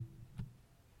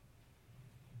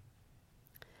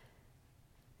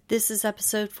This is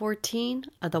episode 14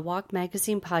 of the Walk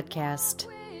Magazine podcast.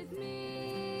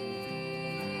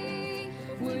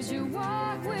 Would you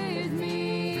walk with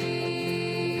me?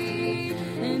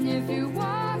 And if you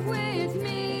walk with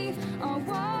me, I'll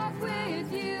walk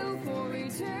with you for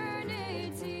eternity.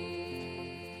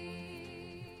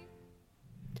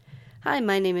 Hi,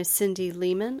 my name is Cindy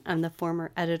Lehman. I'm the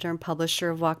former editor and publisher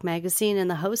of Walk Magazine and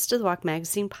the host of the Walk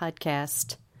Magazine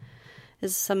podcast.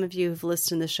 As some of you who've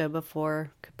listened to the show before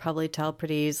could probably tell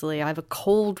pretty easily, I have a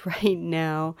cold right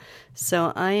now,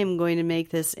 so I am going to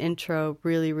make this intro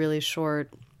really, really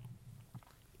short.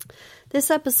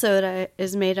 This episode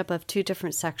is made up of two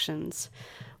different sections.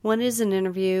 One is an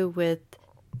interview with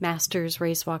Masters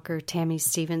race walker Tammy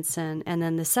Stevenson, and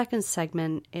then the second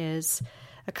segment is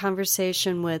a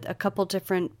conversation with a couple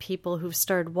different people who've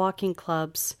started walking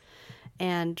clubs,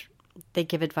 and they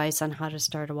give advice on how to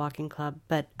start a walking club,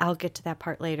 but I'll get to that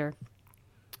part later.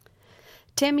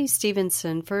 Tammy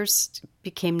Stevenson first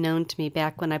became known to me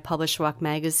back when I published Walk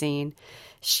Magazine.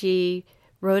 She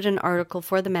wrote an article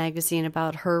for the magazine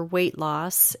about her weight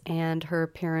loss and her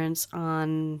appearance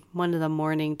on one of the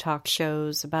morning talk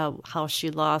shows about how she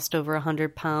lost over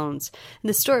 100 pounds. And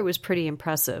the story was pretty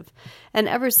impressive. And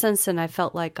ever since then, I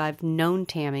felt like I've known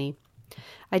Tammy.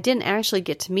 I didn't actually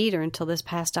get to meet her until this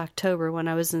past October when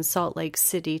I was in Salt Lake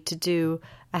City to do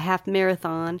a half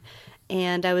marathon,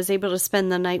 and I was able to spend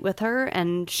the night with her,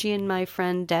 and she and my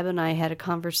friend Deb and I had a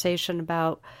conversation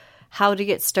about how to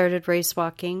get started race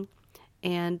walking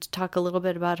and talk a little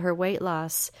bit about her weight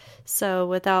loss. So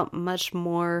without much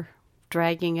more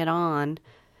dragging it on,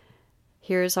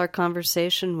 here's our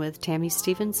conversation with Tammy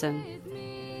Stevenson.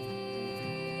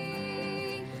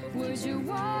 Would you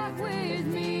walk with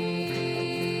me?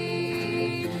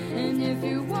 And if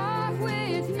you walk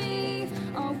with me,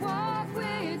 I'll walk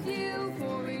with you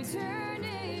for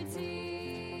eternity.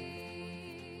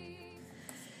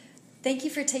 Thank you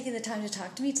for taking the time to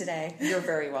talk to me today. You're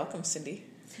very welcome, Cindy.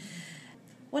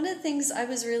 One of the things I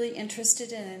was really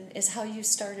interested in is how you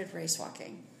started race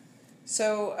walking.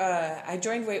 So I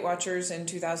joined Weight Watchers in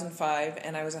 2005,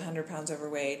 and I was 100 pounds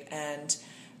overweight. And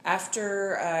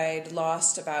after I'd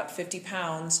lost about 50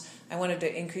 pounds, I wanted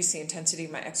to increase the intensity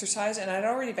of my exercise. And I'd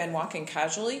already been walking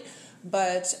casually,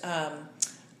 but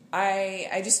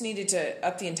I just needed to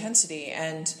up the intensity.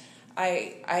 And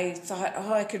I thought,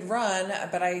 I could run,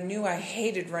 but I knew I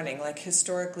hated running. Like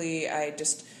historically, I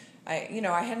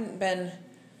hadn't been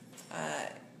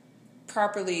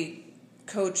properly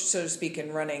coached, so to speak,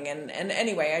 in running. And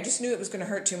anyway, I just knew it was going to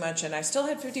hurt too much, and I still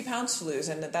had 50 pounds to lose,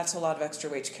 and that's a lot of extra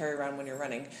weight to carry around when you're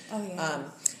running. Oh, yeah.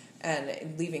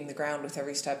 And leaving the ground with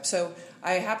every step. So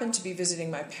I happened to be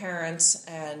visiting my parents,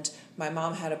 and my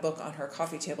mom had a book on her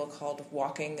coffee table called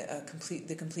Walking,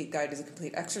 The Complete Guide to the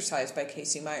Complete Exercise by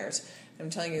Casey Myers.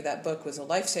 I'm telling you, that book was a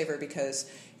lifesaver because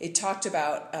it talked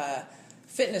about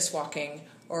fitness walking,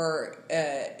 or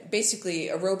basically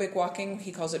aerobic walking.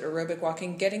 He calls it aerobic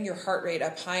walking, getting your heart rate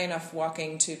up high enough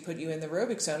walking to put you in the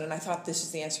aerobic zone. And I thought, this is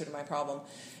the answer to my problem.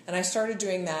 And I started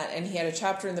doing that, and he had a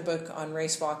chapter in the book on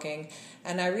race walking,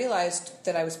 and I realized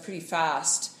that I was pretty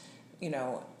fast,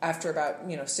 after about,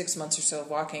 6 months or so of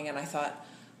walking, and I thought,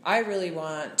 I really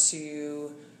want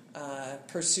to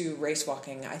pursue race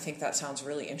walking. I think that sounds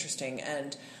really interesting.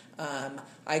 And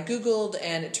I Googled,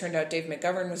 and it turned out Dave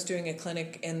McGovern was doing a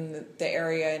clinic in the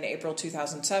area in April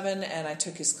 2007, and I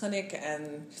took his clinic,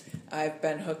 and I've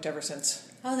been hooked ever since.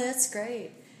 Oh, that's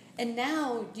great. And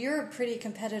now you're a pretty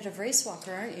competitive race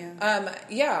walker, aren't you?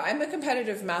 Yeah, I'm a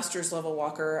competitive master's level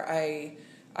walker. I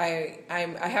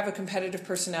have a competitive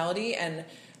personality, and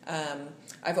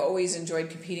I've always enjoyed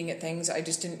competing at things. I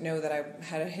just didn't know that I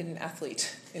had a hidden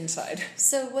athlete inside.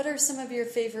 So what are some of your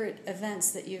favorite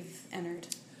events that you've entered?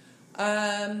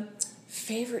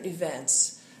 Favorite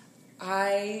events.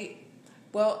 I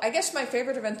guess my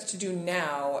favorite events to do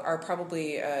now are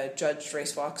probably judged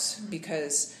race walks,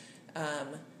 because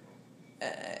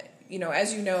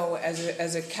as you know,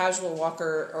 as a casual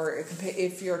walker, or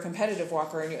if you're a competitive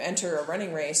walker and you enter a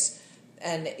running race,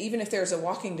 and even if there's a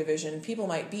walking division, people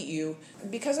might beat you.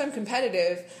 Because I'm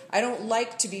competitive, I don't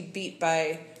like to be beat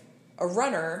by a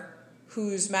runner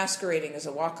who's masquerading as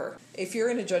a walker. If you're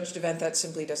in a judged event, that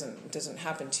simply doesn't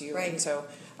happen to you. Right. And so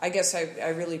I guess I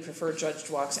really prefer judged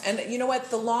walks. And you know what?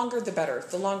 The longer the better.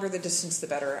 The longer the distance, the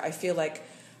better. I feel like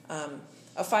a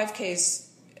 5K's,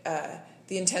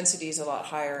 the intensity is a lot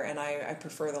higher, and I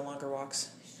prefer the longer walks.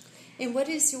 And what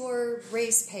is your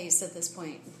race pace at this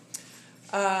point?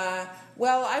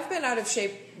 Well, I've been out of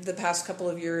shape the past couple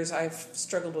of years. I've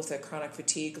struggled with a chronic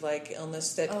fatigue-like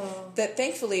illness that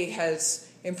thankfully has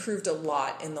improved a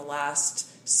lot in the last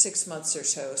 6 months or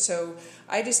so. So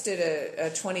I just did a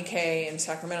 20K in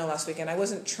Sacramento last weekend. I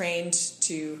wasn't trained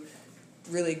to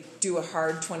really do a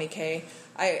hard 20K.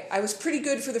 I was pretty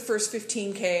good for the first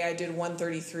 15K. I did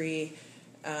 133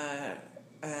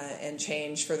 and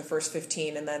change for the first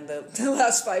 15, and then the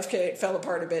last 5K it fell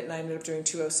apart a bit, and I ended up doing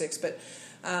 206. But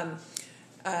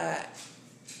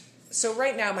so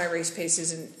right now my race pace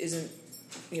isn't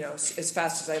as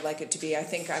fast as I'd like it to be. I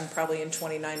think I'm probably in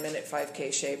 29-minute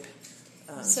 5K shape.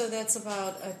 So that's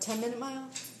about a 10-minute mile?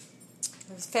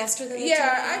 It's faster than a 10-minute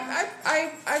Yeah,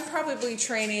 I'm probably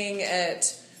training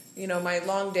at, my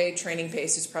long day training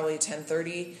pace is probably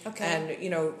 10:30. Okay. And,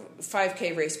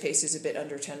 5K race pace is a bit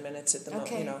under 10 minutes at the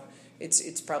moment. Okay.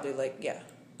 It's probably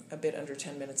a bit under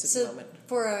 10 minutes at the moment.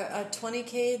 For a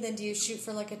 20K, then do you shoot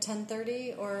for like a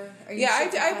 10:30, or are you? Yeah,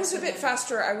 shooting I was a faster bit than-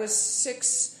 faster. I was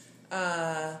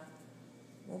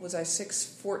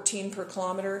 6:14 per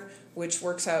kilometer, which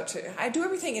works out to, I do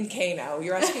everything in K now.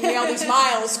 You're asking me all these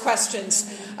miles questions.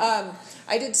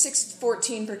 I did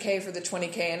 6:14 per K for the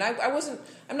 20K, and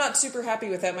I'm not super happy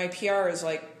with that. My PR is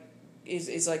like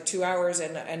 2 hours,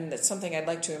 and it's something I'd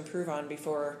like to improve on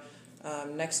before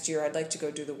next year. I'd like to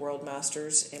go do the World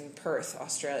Masters in Perth,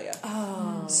 Australia.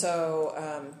 Oh. So,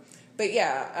 but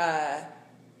yeah,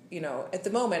 at the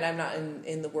moment I'm not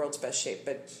in the world's best shape,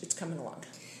 but it's coming along.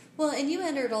 Well, and you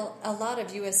entered a lot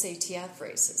of USATF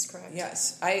races, correct?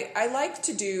 Yes, I like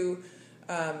to do,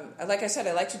 like I said,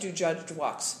 I like to do judged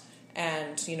walks,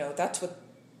 and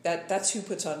that's who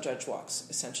puts on judged walks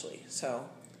essentially. So.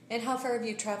 And how far have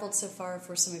you traveled so far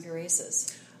for some of your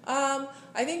races?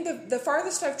 I think the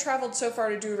farthest I've traveled so far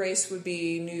to do a race would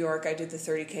be New York. I did the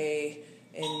 30K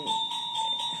in.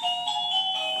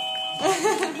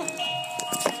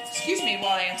 Excuse me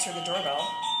while I answer the doorbell. All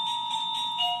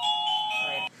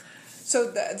right.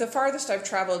 So the farthest I've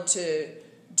traveled to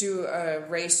do a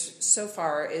race so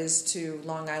far is to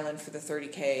Long Island for the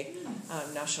 30K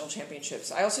national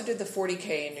championships. I also did the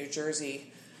 40K in New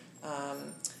Jersey,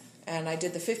 and I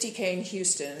did the 50K in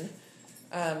Houston.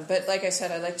 But like I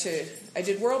said, I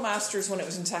did World Masters when it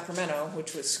was in Sacramento,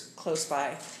 which was close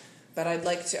by. But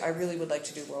I really would like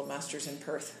to do World Masters in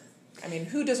Perth. I mean,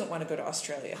 who doesn't want to go to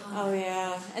Australia? Oh,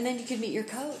 yeah. And then you could meet your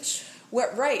coach.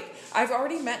 Well, right. I've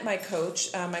already met my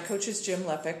coach. My coach is Jim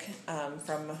Lepick.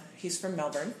 He's from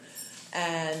Melbourne.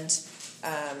 And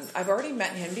I've already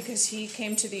met him because he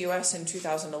came to the U.S. in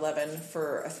 2011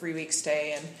 for a 3-week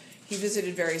stay. And he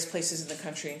visited various places in the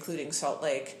country, including Salt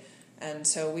Lake. And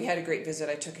so we had a great visit.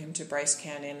 I took him to Bryce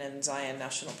Canyon and Zion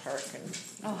National Park. And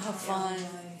oh, how fun!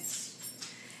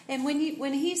 And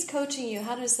when he's coaching you,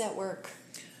 how does that work?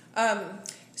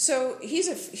 So he's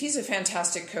a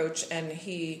fantastic coach, and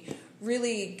he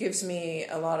really gives me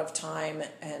a lot of time.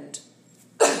 And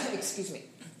excuse me,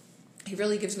 he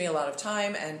really gives me a lot of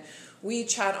time, and we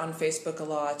chat on Facebook a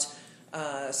lot,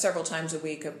 several times a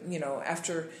week.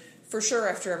 After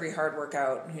every hard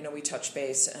workout, we touch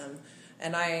base.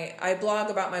 And I blog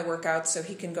about my workouts, so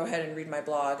he can go ahead and read my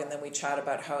blog, and then we chat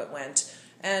about how it went.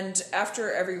 And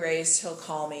after every race, he'll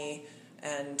call me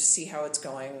and see how it's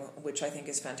going, which I think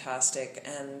is fantastic.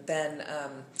 And then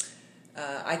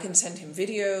I can send him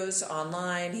videos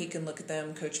online. He can look at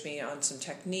them, coach me on some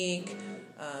technique.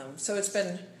 So it's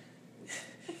been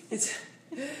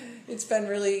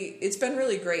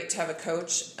really great to have a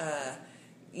coach.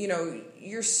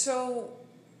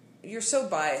 You're so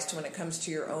biased when it comes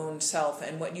to your own self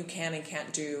and what you can and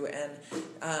can't do, and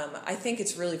I think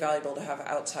it's really valuable to have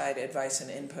outside advice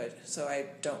and input, so I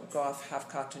don't go off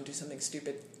half-cocked and do something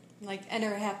stupid. Like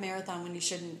enter a half marathon when you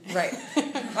shouldn't. Right.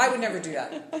 I would never do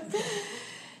that.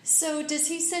 So does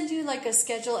he send you like a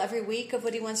schedule every week of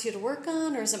what he wants you to work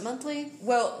on, or is it monthly?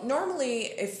 Well, normally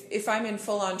if I'm in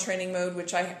full-on training mode,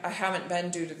 which I haven't been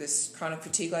due to this chronic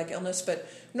fatigue-like illness, but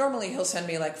normally he'll send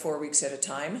me like 4 weeks at a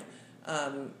time.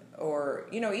 Or,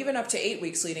 even up to 8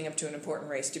 weeks leading up to an important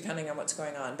race, depending on what's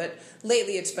going on. But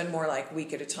lately it's been more like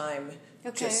week at a time.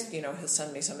 Okay. Just, he'll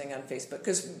send me something on Facebook.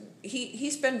 Because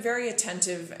he's been very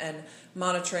attentive and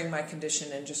monitoring my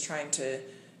condition and just trying to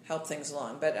help things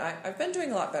along. But I've been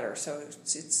doing a lot better, so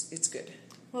it's good.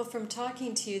 Well, from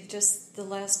talking to you just the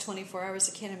last 24 hours,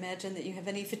 I can't imagine that you have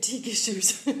any fatigue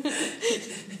issues.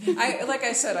 Like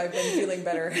I said, I've been feeling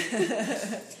better.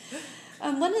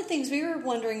 One of the things we were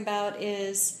wondering about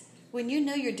is, when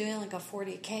you're doing like a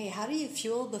 40K, how do you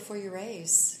fuel before your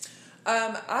race?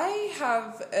 I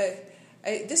have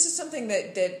this is something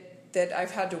that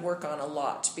I've had to work on a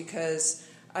lot, because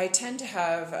I tend to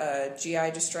have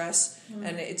GI distress,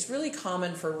 and it's really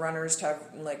common for runners to have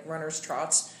like runner's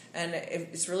trots, and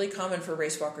it's really common for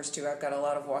race walkers too. I've got a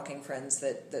lot of walking friends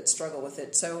that struggle with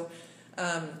it. So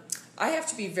I have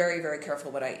to be very, very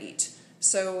careful what I eat.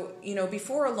 So,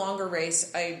 before a longer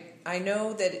race, I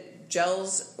know that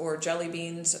gels or jelly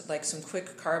beans, like some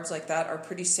quick carbs like that, are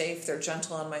pretty safe. They're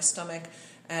gentle on my stomach,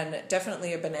 and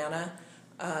definitely a banana.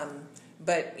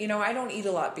 But, I don't eat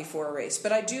a lot before a race.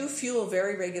 But I do fuel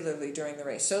very regularly during the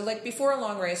race. So, like, before a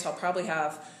long race, I'll probably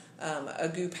have a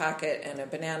GU packet and a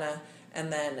banana.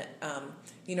 And then,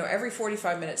 every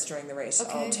 45 minutes during the race,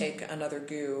 Okay. I'll take another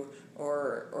GU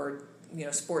or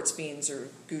sports beans or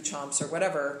GU chomps or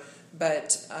whatever.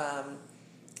 But, I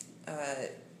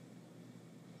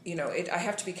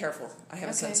have to be careful. I have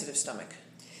a sensitive stomach.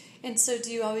 And so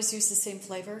do you always use the same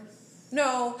flavor?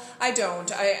 No, I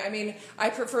don't. I mean, I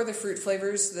prefer the fruit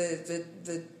flavors.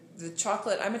 The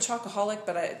chocolate. I'm a chocoholic,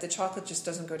 but the chocolate just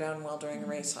doesn't go down well during a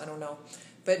race. I don't know.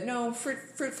 But no,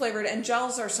 fruit flavored, and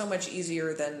gels are so much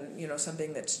easier than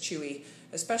something that's chewy,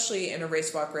 especially in a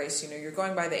race walk race. You're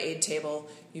going by the aid table.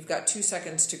 You've got 2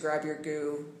 seconds to grab your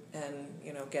GU and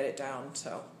get it down.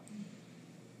 So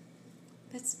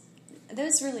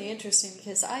That's really interesting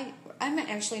because I'm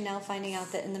actually now finding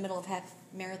out that in the middle of half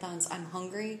marathons I'm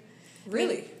hungry.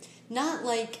 Really? I mean, not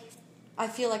like I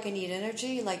feel like I need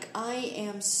energy. Like I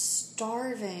am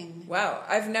starving. Wow,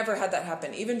 I've never had that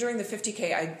happen. Even during the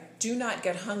 50K, I do not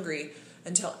get hungry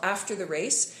until after the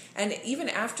race. And even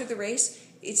after the race,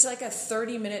 it's like a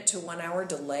 30-minute to 1 hour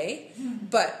delay.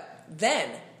 But then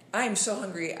I'm so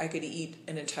hungry I could eat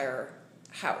an entire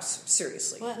house.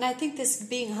 Seriously. Well, and I think this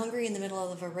being hungry in the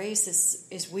middle of a race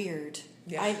is weird.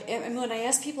 Yeah. And when I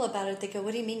ask people about it, they go,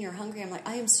 "What do you mean you're hungry?" I'm like,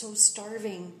 "I am so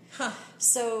starving." Huh.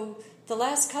 So the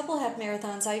last couple half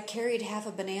marathons, I carried half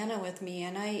a banana with me,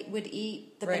 and I would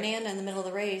eat the banana in the middle of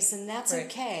the race, and that's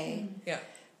okay. Yeah.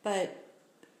 But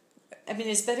I mean,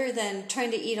 it's better than trying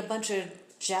to eat a bunch of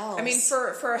gels. I mean,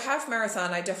 for a half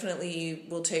marathon, I definitely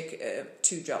will take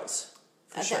 2 gels.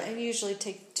 For sure. I usually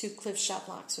take 2 Cliff shot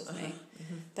blocks with me,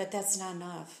 but that's not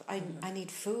enough. I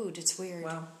need food. It's weird.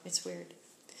 Wow. It's weird.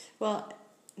 Well,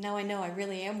 now I know I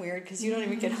really am weird because you don't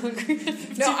even get hungry.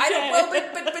 No, I don't. Well,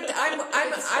 but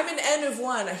I'm an N of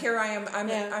 1. Here I am.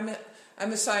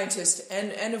 I'm a scientist,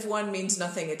 and N of 1 means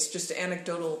nothing. It's just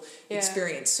anecdotal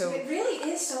experience. So it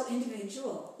really is so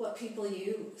individual what people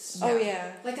use. Oh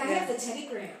yeah. Like I have the Teddy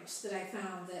Grahams that I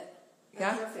found that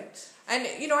are perfect. And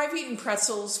I've eaten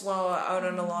pretzels while out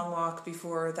on a long walk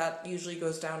before. That usually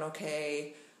goes down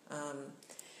okay.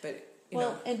 But you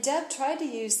know. And Deb tried to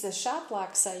use the shot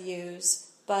blocks I use,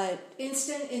 but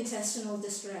Instant intestinal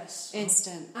distress.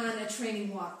 instant. On a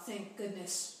training walk, thank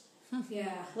goodness.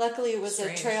 Yeah. Luckily, it was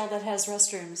Strange. a trail that has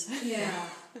restrooms. Yeah.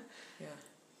 Yeah.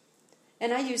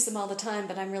 And I use them all the time,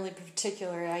 but I'm really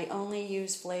particular. I only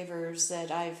use flavors that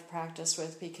I've practiced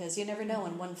with because you never know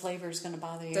when one flavor is going to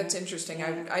bother you. That's interesting.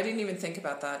 Yeah. I didn't even think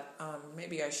about that.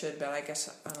 Maybe I should, but I guess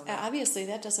I don't know. Obviously,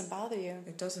 that doesn't bother you.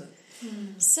 It doesn't.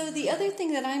 So the other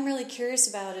thing that I'm really curious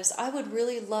about is I would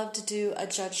really love to do a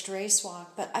judged race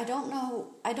walk, but I don't know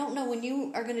when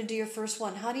you are going to do your first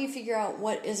one. How do you figure out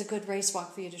what is a good race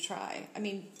walk for you to try? I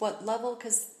mean, what level?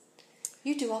 Because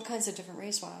you do all kinds of different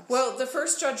race walks. Well, the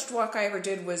first judged walk I ever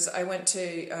did was I went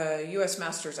to U.S.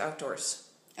 Masters Outdoors.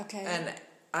 Okay. And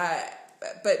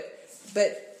but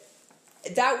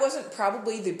that wasn't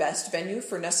probably the best venue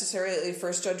for necessarily a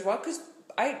first judge walk because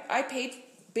I paid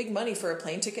big money for a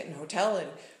plane ticket and hotel and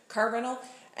car rental,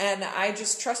 and I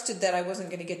just trusted that I wasn't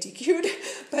going to get DQ'd,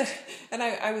 and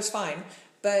I was fine.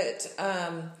 But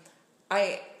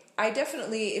I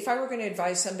definitely, if I were going to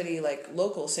advise somebody like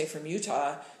local, say from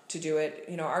Utah, to do it,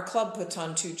 our club puts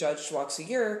on 2 judged walks a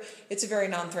year. It's a very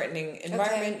non-threatening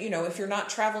environment. Okay. If you're not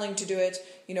traveling to do it,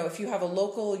 if you have a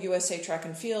local USA Track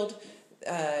and Field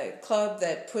club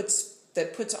that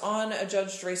puts on a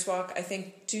judged race walk, I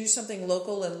think do something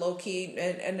local and low key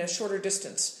and a shorter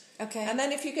distance. Okay. And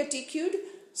then if you get DQ'd,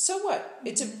 so what?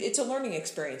 It's a learning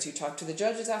experience. You talk to the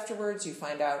judges afterwards. You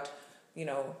find out,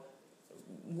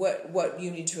 what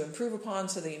you need to improve upon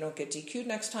so that you don't get DQ'd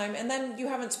next time, and then you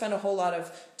haven't spent a whole lot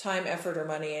of time, effort, or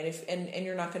money, and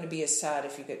you're not going to be as sad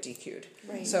if you get DQ'd.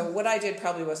 Right. So what I did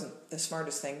probably wasn't the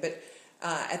smartest thing, but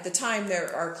at the time,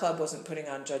 our club wasn't putting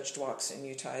on judged walks in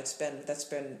Utah. That's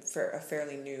been a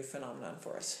fairly new phenomenon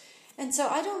for us. And so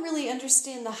I don't really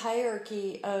understand the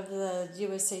hierarchy of the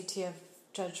USATF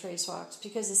judge race walks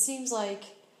because it seems like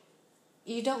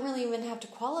you don't really even have to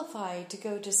qualify to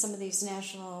go to some of these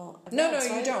national events. No,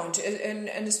 right? you don't,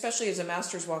 and especially as a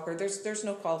masters walker, there's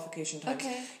no qualification times.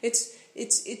 Okay.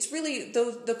 It's really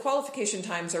the qualification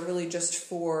times are really just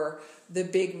for the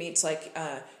big meets like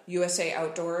USA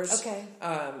Outdoors. Okay.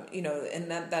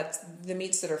 And that's the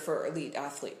meets that are for elite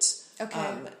athletes.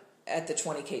 Okay. At the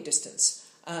 20K distance.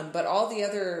 But all the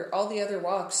other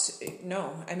walks,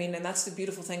 no. I mean, and that's the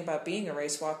beautiful thing about being a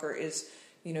race walker is,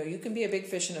 you can be a big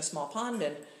fish in a small pond,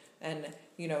 and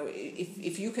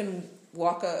if you can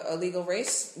walk a legal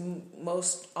race,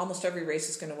 almost every race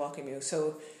is going to welcome you.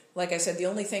 So, like I said, the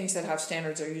only things that have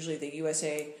standards are usually the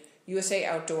USA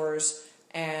outdoors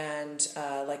and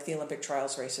like the Olympic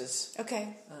trials races.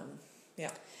 Okay.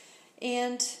 Yeah.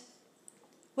 And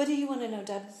what do you want to know,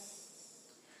 Deb?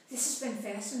 This has been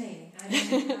fascinating. I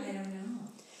don't know.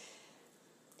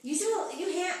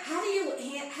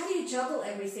 How do you juggle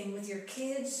everything with your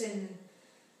kids and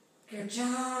your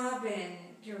job and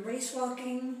your race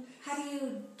walking? How do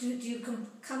you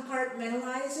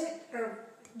compartmentalize it, or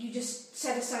you just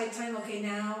set aside time? Okay,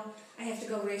 now I have to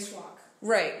go race walk.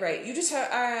 Right. You just have.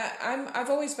 I've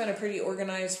always been a pretty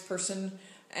organized person,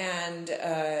 and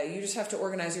you just have to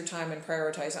organize your time and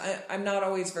prioritize. I'm not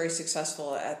always very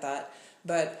successful at that,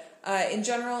 but in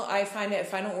general, I find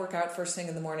if I don't work out first thing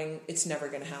in the morning, it's never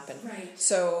going to happen. Right.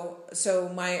 So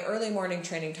my early morning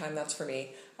training time, that's for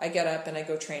me. I get up and I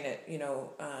go train at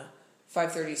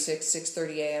 5:30,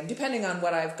 6:30 a.m. depending on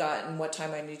what I've got and what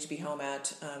time I need to be home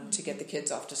at to get the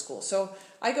kids off to school. So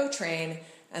I go train,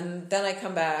 and then I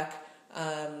come back.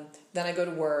 Then I go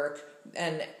to work,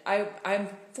 and I'm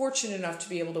fortunate enough to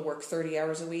be able to work 30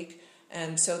 hours a week.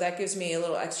 And so that gives me a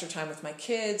little extra time with my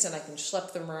kids, and I can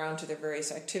schlep them around to their various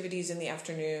activities in the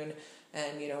afternoon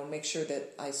and, make sure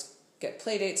that I get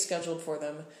play dates scheduled for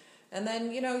them. And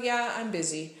then, I'm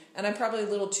busy, and I'm probably a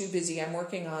little too busy. I'm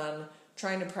working on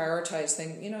trying to prioritize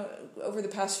things. Over the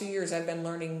past few years, I've been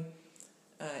learning,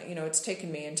 it's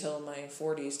taken me until my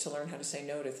 40s to learn how to say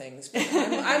no to things. But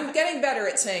I'm getting better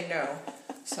at saying no.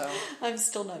 So I'm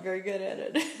still not very good at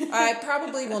it. I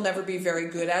probably will never be very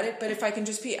good at it, but if I can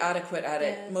just be adequate at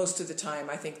it most of the time,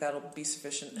 I think that'll be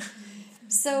sufficient.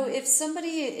 So if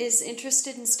somebody is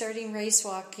interested in starting race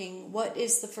walking, what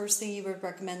is the first thing you would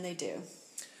recommend they do?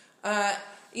 I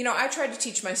tried to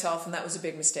teach myself, and that was a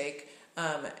big mistake.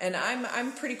 And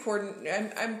I'm pretty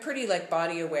I'm pretty like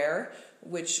body aware,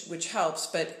 which helps.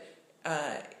 But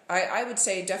I would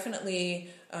say definitely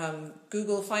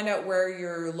Google, find out where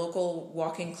your local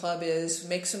walking club is,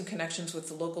 make some connections with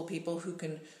the local people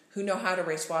who know how to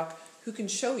race walk, who can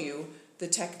show you the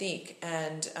technique.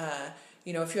 And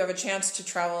if you have a chance to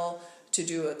travel to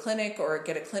do a clinic or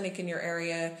get a clinic in your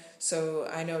area. So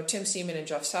I know Tim Seaman and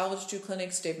Jeff Salvage do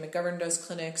clinics, Dave McGovern does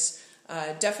clinics.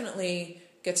 Definitely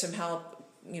get some help,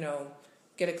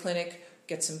 get a clinic,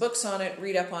 get some books on it,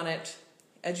 read up on it,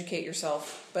 educate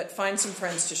yourself, but find some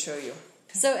friends to show you.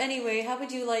 So anyway, how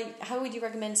would you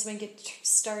recommend someone get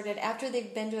started after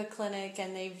they've been to a clinic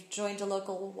and they've joined a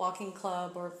local walking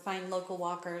club or find local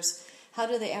walkers? How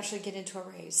do they actually get into a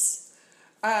race?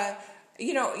 I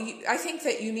think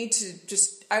that you need to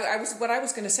just, I was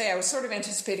going to say, I was sort of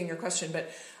anticipating your question, but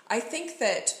I think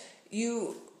that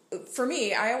for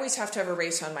me, I always have to have a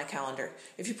race on my calendar.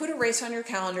 If you put a race on your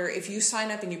calendar, if you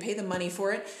sign up and you pay the money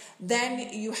for it,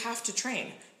 then you have to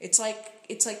train. It's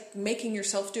like making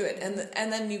yourself do it.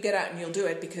 And then you get out and you'll do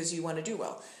it because you want to do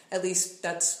well. At least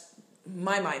that's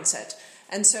my mindset.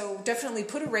 And so definitely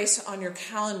put a race on your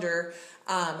calendar,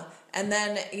 and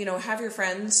then, have your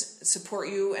friends support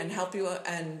you and help you.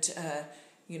 And,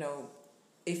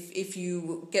 if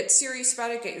you get serious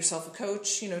about it, get yourself a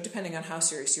coach, depending on how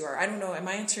serious you are. I don't know. Am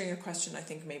I answering your question? I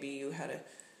think maybe you had a...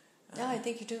 No, I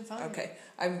think you're doing fine. Okay.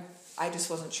 I just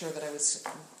wasn't sure that I was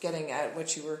getting at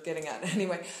what you were getting at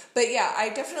anyway. But yeah, I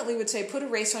definitely would say put a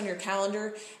race on your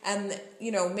calendar, and,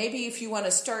 maybe if you want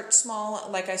to start small,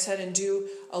 like I said, and do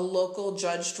a local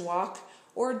judged walk,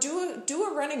 or do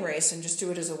a running race and just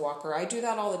do it as a walker. I do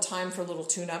that all the time for little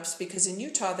tune-ups, because in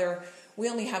Utah we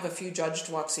only have a few judged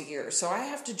walks a year. So I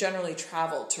have to generally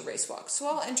travel to race walks. So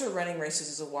I'll enter running races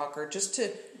as a walker just to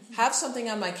have something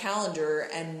on my calendar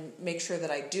and make sure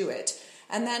that I do it.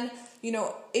 And then,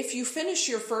 if you finish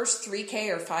your first 3K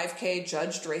or 5K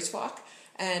judged race walk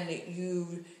and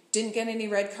you didn't get any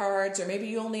red cards, or maybe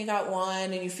you only got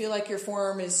one and you feel like your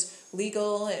form is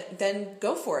legal, then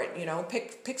go for it.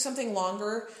 Pick something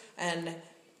longer. And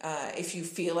if you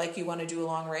feel like you want to do a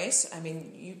long race, I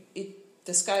mean,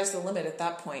 the sky's the limit at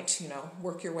that point,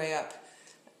 work your way up.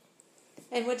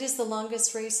 And what is the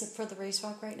longest race for the race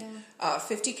walk right now?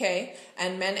 50K,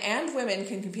 and men and women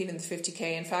can compete in the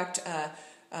 50K. In fact,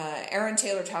 Aaron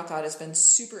Taylor Talcott has been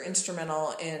super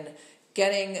instrumental in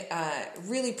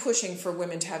really pushing for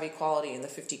women to have equality in the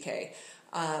 50K.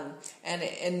 And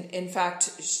in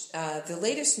fact, the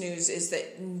latest news is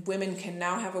that women can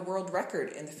now have a world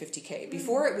record in the 50K.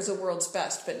 Before it was a world's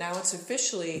best, but now it's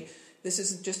officially... This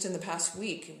is just in the past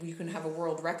week, you can have a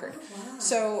world record. Oh, wow.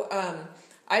 So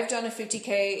I've done a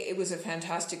 50K. It was a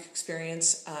fantastic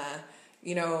experience.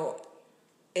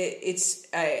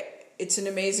 It's an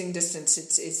amazing distance.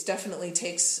 It's definitely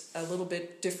takes a little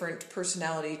bit different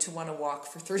personality to want to walk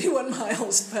for 31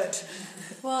 miles, but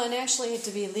Well, and actually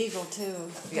to be legal too.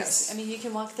 'Cause, Yes. I mean, you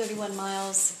can walk 31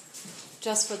 miles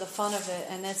just for the fun of it,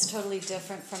 and that's totally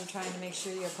different from trying to make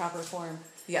sure you're proper form.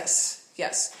 yes.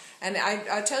 And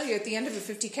I tell you, at the end of a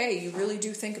 50K, you really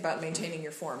do think about maintaining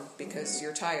your form because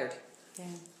you're tired. Yeah.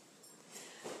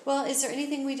 Well, is there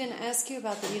anything we didn't ask you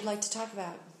about that you'd like to talk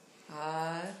about?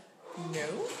 No,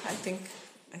 I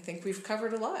think we've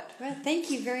covered a lot. Well,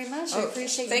 thank you very much. I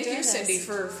appreciate you Thank doing you, Cindy, this.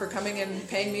 for coming and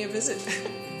paying me a visit.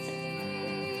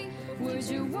 Would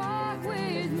you walk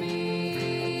with me?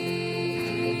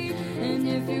 And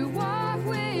if you walk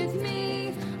with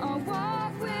me, I'll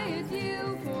walk with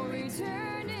you for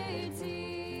eternity.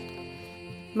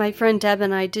 My friend Deb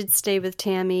and I did stay with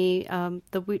Tammy a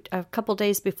couple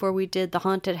days before we did the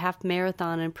Haunted Half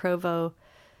Marathon in Provo,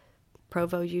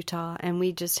 Utah, and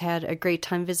we just had a great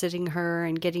time visiting her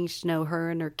and getting to know her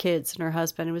and her kids and her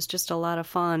husband. It was just a lot of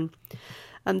fun.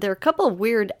 There are a couple of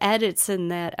weird edits in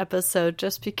that episode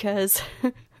just because,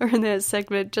 or in that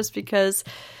segment, just because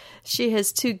she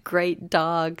has two great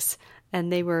dogs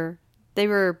and they were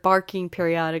barking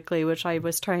periodically, which I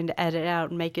was trying to edit out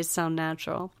and make it sound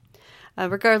natural.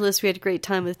 Regardless, we had a great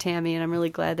time with Tammy, and I'm really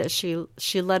glad that she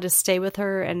let us stay with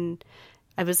her, and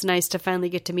it was nice to finally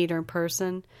get to meet her in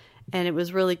person, and it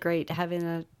was really great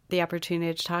having the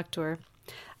opportunity to talk to her.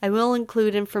 I will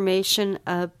include information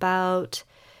about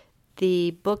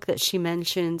the book that she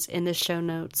mentions in the show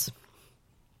notes.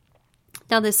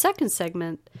 Now, the second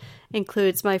segment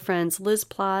includes my friends Liz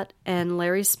Plott and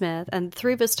Larry Smith, and the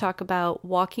three of us talk about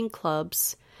walking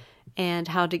clubs and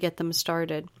how to get them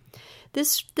started.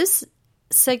 This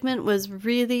segment was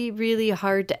really, really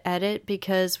hard to edit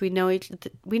because we know each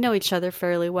other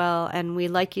fairly well and we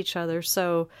like each other,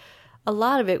 so a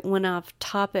lot of it went off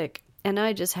topic, and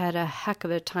I just had a heck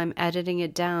of a time editing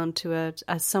it down to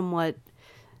a somewhat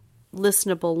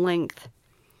listenable length.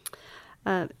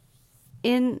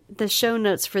 In the show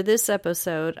notes for this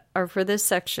episode, or for this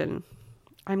section,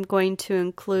 I'm going to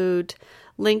include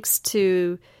links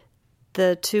to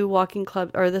the three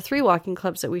walking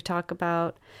clubs that we talk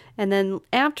about, and then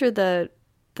after the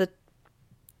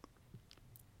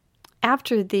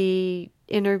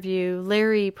interview,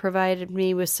 Larry provided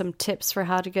me with some tips for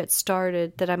how to get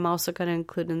started that I'm also going to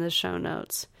include in the show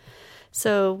notes.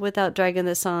 So, without dragging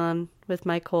this on with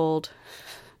my cold,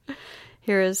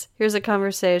 here's a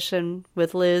conversation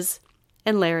with Liz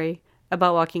and Larry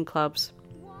about walking clubs.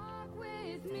 Walk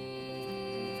with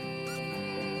me.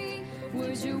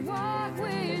 Would you walk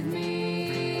with me?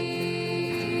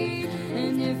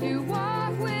 And if you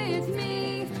walk with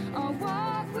me, I'll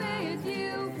walk with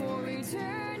you for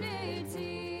eternity.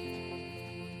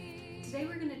 Today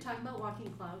we're going to talk about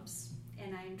walking clubs,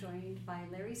 and I am joined by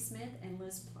Larry Smith and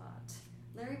Liz Plott.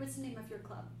 Larry, what's the name of your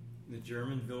club? The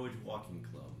German Village Walking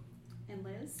Club. And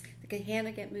Liz? The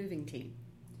Kahanagat Moving Team.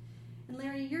 And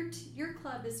Larry, your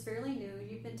club is fairly new.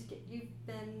 You've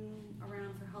been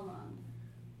around for how long?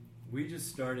 We just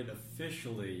started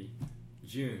officially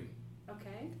June.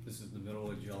 Okay. This is the middle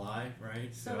of July,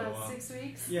 right? So about 6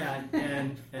 weeks? Yeah,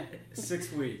 and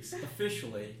 6 weeks.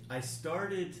 Officially, I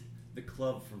started the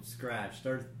club from scratch.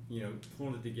 Started,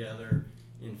 pulling it together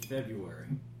in February.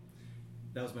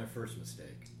 That was my first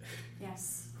mistake.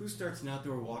 Yes. Who starts an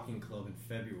outdoor walking club in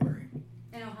February?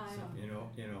 In Ohio.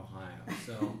 In Ohio.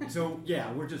 So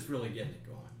yeah, we're just really getting it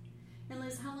going. And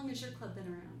Liz, how long has your club been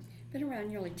around? Been around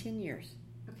nearly 10 years.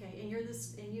 Okay, and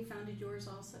you founded yours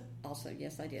also? Also,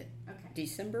 yes, I did. Okay.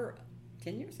 December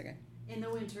 10 years ago. In the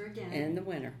winter again. In the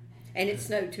winter. And it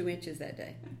snowed 2 inches that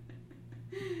day.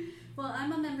 Well,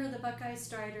 I'm a member of the Buckeye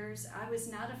Striders. I was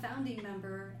not a founding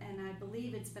member, and I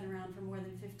believe it's been around for more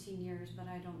than 15 years, but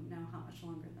I don't know how much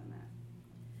longer than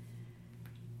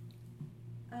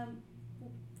that.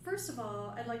 First of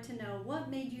all, I'd like to know what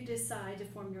made you decide to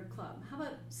form your club. How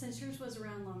about, since yours was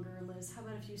around longer, Liz, how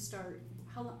about if you start,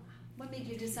 what made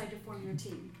you decide to form your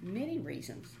team? Many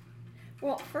reasons.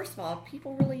 Well, first of all,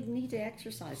 people really need to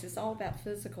exercise. It's all about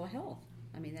physical health.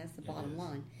 I mean, that's the bottom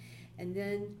line. And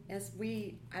then I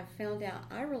found out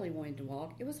I really wanted to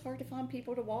walk, it was hard to find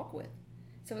people to walk with.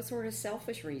 So it's sort of a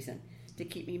selfish reason to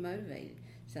keep me motivated.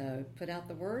 So put out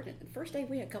the word, and the first day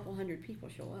we had a couple hundred people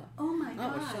show up. Oh my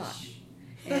I was gosh. shocked.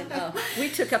 And we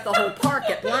took up the whole park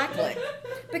at Blacklick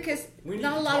because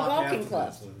not a lot of walking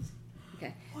clubs.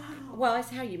 Okay. Wow. Well, that's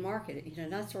how you market it.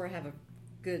 And I sort of have a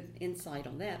good insight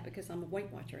on that because I'm a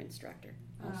Weight Watcher instructor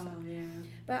also. Oh, yeah.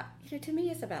 But to me,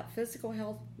 it's about physical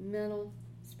health, mental,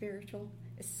 spiritual,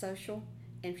 it's social,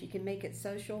 And if you can make it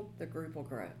social, the group will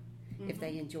grow. If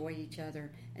they enjoy each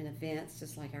other and events,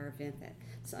 just like our event that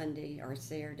Sunday or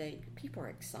Saturday, people are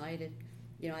excited.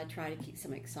 You know, I try to keep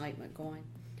some excitement going.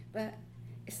 But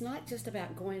it's not just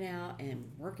about going out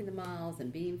and working the miles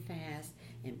and being fast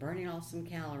and burning off some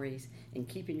calories and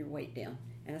keeping your weight down.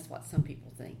 And that's what some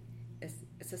people think.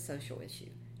 It's a social issue.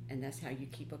 And that's how you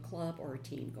keep a club or a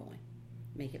team going.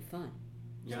 Make it fun.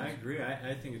 Yeah, I agree.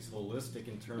 I think it's holistic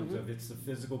in terms of it's the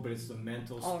physical, but it's the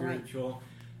mental, All right. spiritual.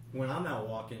 When I'm out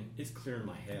walking, it's clear in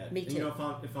my head. Me too. And, you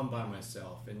know, if I'm by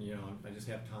myself and, you know, I just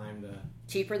have time to...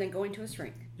 Cheaper than going to a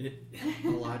shrink. A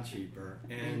lot cheaper.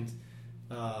 And,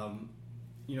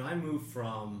 you know, I moved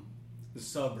from the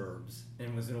suburbs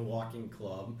and was in a walking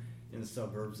club in the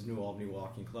suburbs, New Albany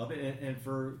Walking Club. And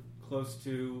for close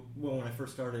to, well, when I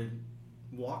first started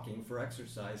walking for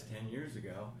exercise 10 years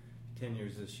ago, 10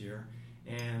 years this year.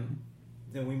 And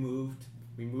then we moved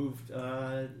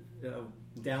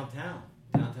downtown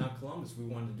Columbus. We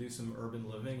wanted to do some urban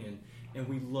living, and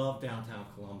we love downtown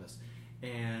Columbus.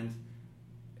 And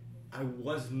I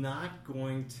was not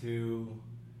going to,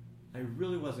 I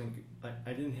really wasn't,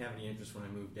 I didn't have any interest when I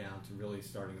moved down to really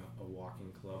starting a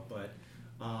walking club. But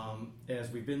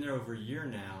as we've been there over a year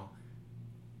now,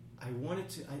 I wanted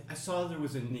to, I saw there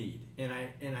was a need.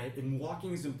 And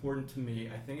walking is important to me.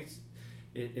 I think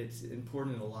it's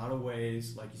important in a lot of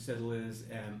ways, like you said, Liz,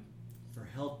 and for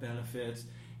health benefits.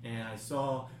 And I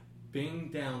saw, being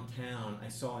downtown, I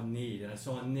saw a need, and I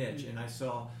saw a niche, and I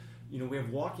saw, you know, we have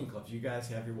walking clubs. You guys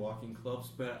have your walking clubs,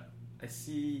 but I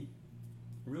see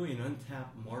really an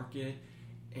untapped market,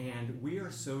 and we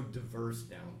are so diverse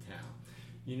downtown.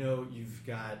 You know, you've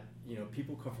got, you know,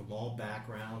 people come from all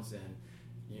backgrounds, and,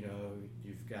 you know,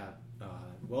 you've got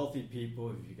wealthy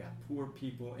people, you've got poor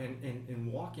people,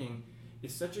 and walking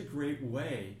is such a great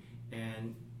way,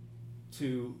 and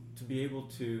to be able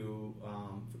to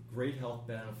great health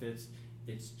benefits.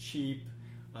 It's cheap,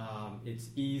 it's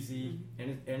easy,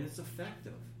 and it's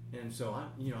effective. And so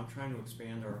I'm trying to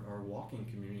expand our walking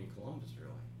community in Columbus.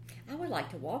 Really, I would like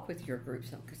to walk with your group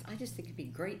some, because I just think it'd be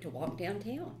great to walk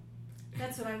downtown.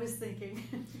 That's what I was thinking.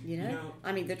 You know,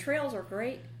 I mean, the trails are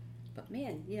great, but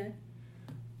man, you know.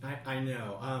 I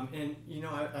know, and you know,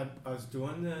 I was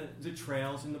doing the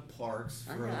trails in the parks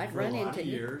for a lot of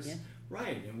years. Yeah.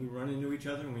 Right, and we run into each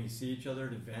other and we see each other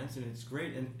at events, and it's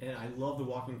great. And I love the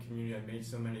walking community. I've made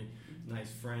so many nice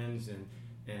friends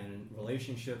and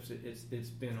relationships. It's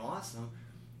been awesome.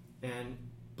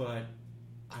 But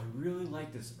I really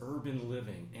like this urban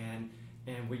living, and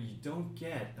what you don't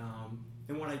get.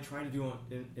 And what I try to do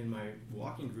in my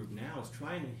walking group now is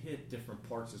trying to hit different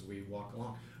parts as we walk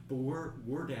along. But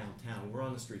we're downtown. We're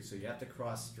on the streets, so you have to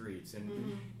cross streets, and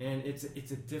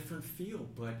it's a different feel,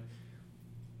 but.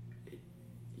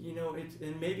 You know,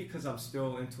 and maybe because I'm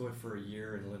still into it for a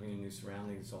year and living in new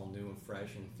surroundings, it's all new and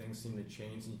fresh, and things seem to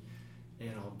change.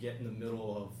 And I'll get in the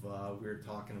middle of, we were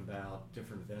talking about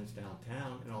different events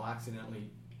downtown, and I'll accidentally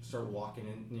start walking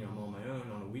in, you know, I'm on my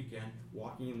own on a weekend,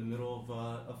 walking in the middle of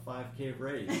a 5K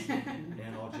race,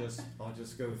 and I'll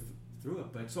just go through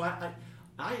it. But so I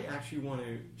actually want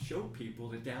to show people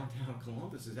that downtown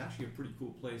Columbus is actually a pretty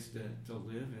cool place to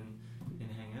live and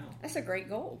hang out. That's a great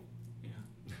goal.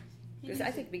 Because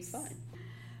I think it'd be fun.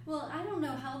 Well, I don't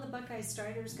know how the Buckeye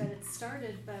Striders got it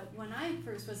started, but when I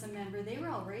first was a member, they were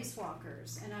all race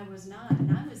walkers, and I was not.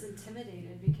 And I was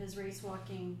intimidated because race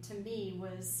walking, to me,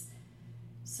 was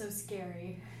so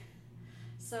scary.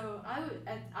 So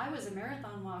I was a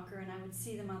marathon walker, and I would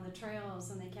see them on the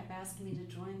trails, and they kept asking me to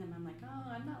join them. I'm like,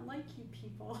 oh, I'm not like you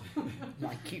people.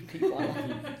 Like you people.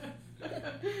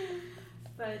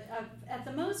 But at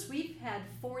the most, we've had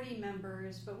 40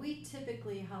 members, but we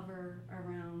typically hover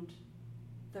around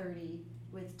 30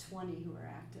 with 20 who are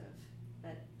active.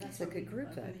 But that's a good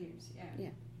group, though.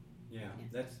 Yeah,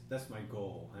 that's my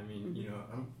goal. I mean, you know,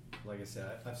 I'm like I said,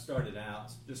 I've starting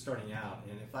out,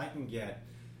 and if I can get,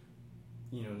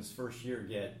 you know, this first year,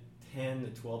 get 10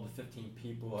 to 12 to 15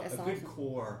 people, a good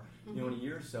core, you know, in a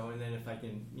year or so, and then if I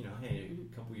can, you know, hey,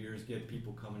 a couple years, get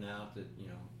people coming out that, you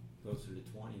know, closer to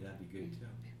 20, that'd be good too.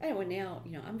 And when now,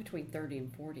 you know, I'm between 30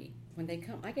 and 40. When they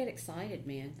come, I get excited,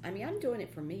 man. I mean, I'm doing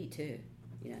it for me too.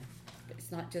 You know,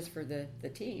 it's not just for the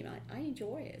team. I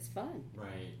enjoy it. It's fun.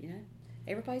 Right. You know,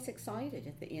 everybody's excited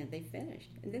at the end. They finished,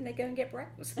 and then they go and get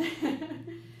breakfast.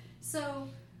 So,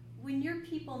 when your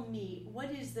people meet,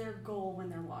 what is their goal when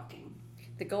they're walking?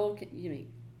 The goal,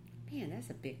 man,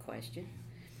 that's a big question.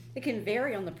 It can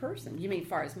vary on the person. You mean as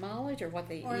far as mileage or what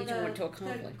they each want to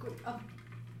accomplish?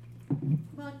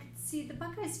 Well, see, the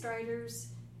Buckeye Striders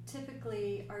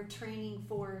typically are training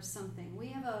for something. We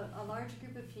have a large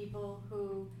group of people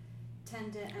who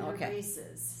tend to enter Okay.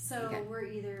 races. So Okay. we're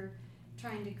either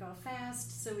trying to go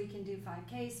fast so we can do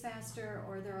 5Ks faster,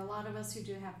 or there are a lot of us who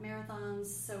do half marathons,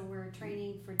 so we're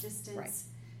training for distance. Right.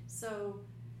 So,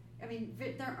 I mean,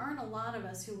 there aren't a lot of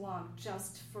us who walk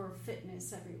just for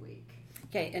fitness every week.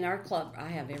 Okay, in our club, I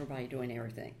have everybody doing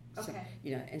everything. So, Okay.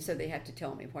 you know, and so they have to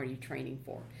tell me, what are you training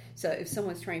for? So if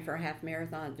someone's training for a half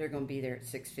marathon, they're going to be there at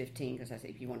 6:15, because I say,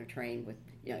 if you want to train with,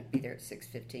 you know, be there at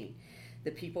 6:15.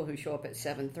 The people who show up at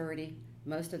 7:30,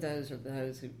 most of those are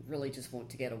those who really just want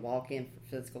to get a walk in for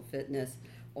physical fitness,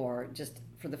 or just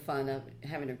for the fun of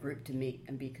having a group to meet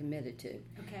and be committed to.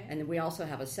 Okay. And then we also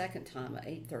have a second time at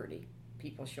 8:30.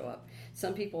 People show up.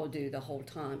 Some people will do the whole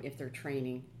time if they're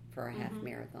training for a half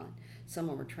marathon. Some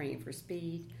of them are training for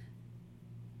speed.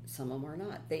 Some of them are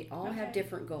not. They all have Okay.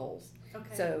 different goals.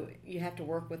 Okay. So you have to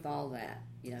work with all that,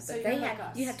 you know. So But you're they like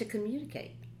have, us. you have to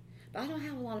communicate. But I don't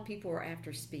have a lot of people who are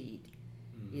after speed.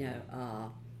 You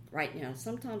know, right now.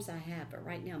 Sometimes I have, but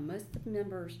right now most of the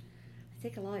members, I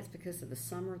think a lot it's because of the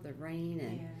summer, the rain,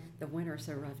 and Yeah. the winter is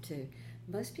so rough too.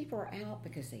 Most people are out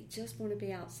because they just want to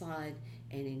be outside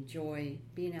and enjoy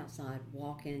being outside,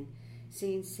 walking,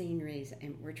 seeing sceneries,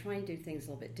 and we're trying to do things a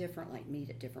little bit different, like meet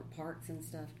at different parks and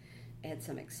stuff, add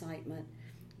some excitement,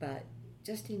 but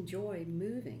just enjoy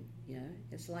moving. You know,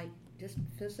 it's like just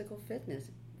physical fitness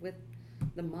with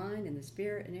the mind and the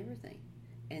spirit and everything.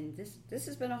 And this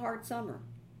has been a hard summer.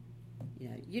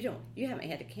 You know, you haven't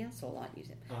had to cancel a lot. You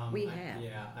said we have,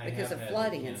 I because have of had to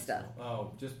flooding and cancel. stuff.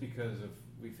 Oh, just because of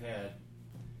we've had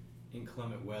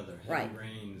inclement weather, heavy Right.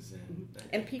 rains,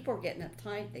 And people are getting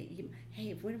uptight.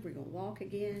 Hey, when are we going to walk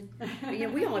again? But, you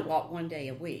know, we only walk one day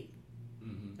a week.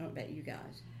 Mhm. I don't know about you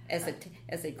guys,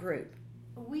 as a group.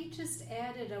 We just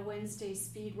added a Wednesday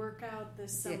speed workout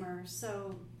this Yeah. summer.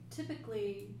 So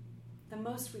typically, the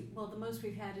most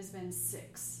we've had has been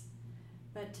 6,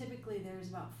 but typically there's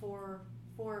about four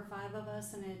or five of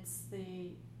us, and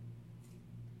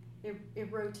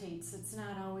it rotates. It's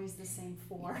not always the same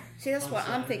 4. See, that's On what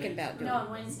I'm Saturdays? thinking about doing. No,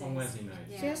 on Wednesdays. On Wednesday nights.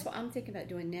 Yeah. See, that's what I'm thinking about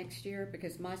doing next year,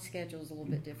 because my schedule is a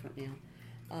little bit different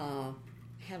now.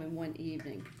 Having one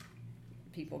evening,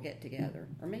 people get together,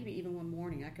 or maybe even one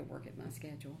morning. I could work at my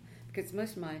schedule, because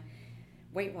most of my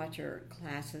Weight Watcher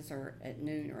classes are at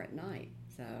noon or at night.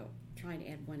 So trying to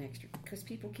add one extra, because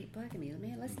people keep bugging me.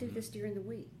 Man, let's do this during the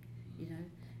week, you know.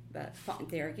 But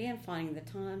there again, finding the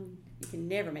time, you can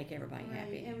never make everybody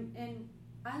happy. And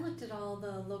I looked at all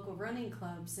the local running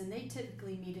clubs, and they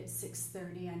typically meet at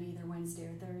 6:30 on either Wednesday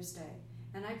or Thursday.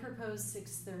 And I proposed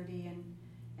 6:30,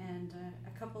 and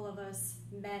a couple of us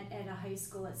met at a high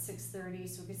school at 6:30,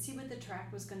 so we could see what the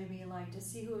track was going to be like, to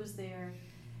see who was there.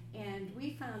 And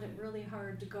we found it really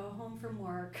hard to go home from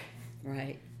work,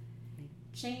 Right.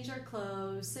 change our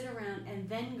clothes, sit around, and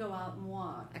then go out and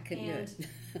walk. I couldn't do it.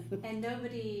 And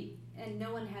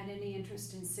no one had any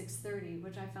interest in 6:30,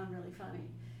 which I found really funny.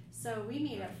 So we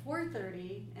meet at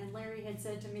 4:30, and Larry had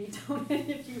said to me, "Don't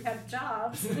if you have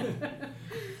jobs."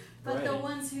 But the Right.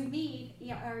 ones who meet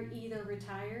are either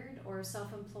retired or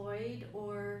self-employed,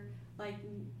 or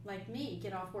like me,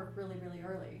 get off work really, really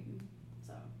early.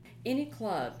 So Any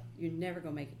club, you're never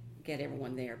going to get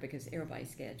everyone there, because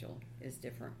everybody's schedule is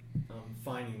different.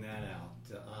 Finding that out.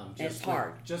 It's Just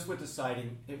hard. Just with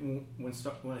deciding when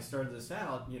I started this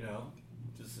out, you know,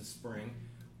 just this spring,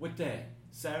 what day?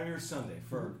 Saturday or Sunday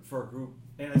for a group?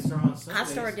 And I started on Sunday. I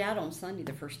started out on Sunday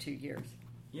the first 2 years.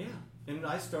 Yeah, and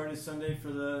I started Sunday for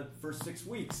the first 6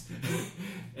 weeks,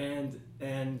 and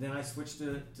then I switched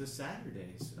to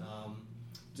Saturdays,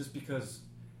 just because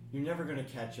you're never going to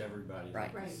catch everybody,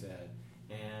 like Right. you said.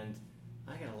 And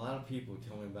I got a lot of people who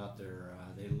tell me about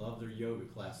they love their yoga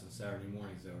class on Saturday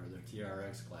mornings, or their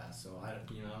TRX class. So I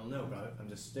don't know, but I'm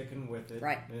just sticking with it,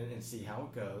 Right. and see how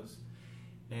it goes,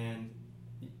 and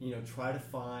try to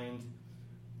find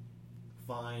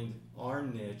our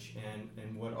niche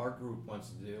and what our group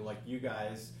wants to do. Like you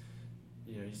guys,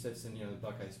 you said, Cindy, the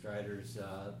Buckeye Striders,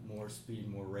 more speed,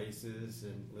 more races,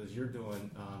 and Liz, you're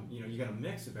doing, you got a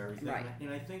mix of everything, Right. and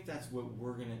I think that's what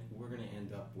we're gonna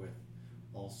end up with.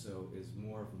 Also, is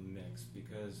more of a mix,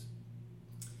 because,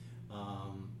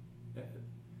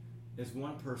 as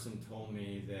one person told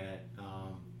me that,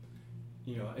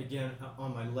 again,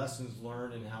 on my lessons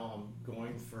learned and how I'm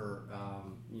going for,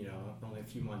 only a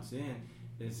few months in,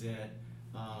 is that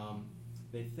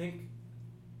they think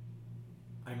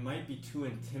I might be too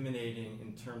intimidating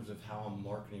in terms of how I'm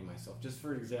marketing myself. Just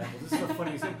for example, this is a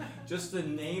funny example. Just the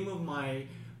name of my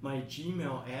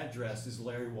Gmail address is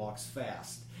Larry Walks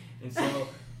Fast, and so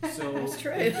That's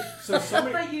true. So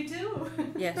somebody, but you do.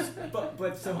 Yes.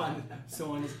 but so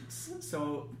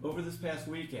over this past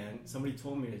weekend, somebody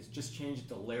told me to just change it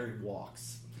to Larry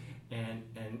Walks, and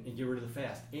get rid of the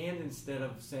fast. And instead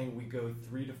of saying we go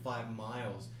 3 to 5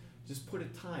 miles, just put a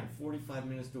time, 45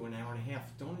 minutes to an hour and a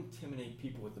half. Don't intimidate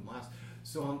people with the miles.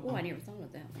 So I never thought of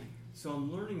it that way. So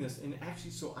I'm learning this, and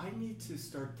actually, so I need to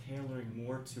start tailoring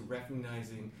more to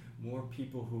recognizing more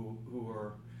people who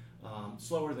are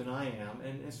slower than I am,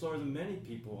 and slower than many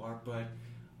people are. But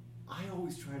I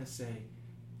always try to say,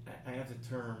 I have the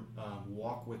term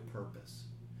walk with purpose.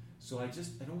 So I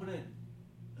don't want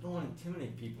to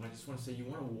intimidate people. I just want to say you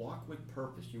want to walk with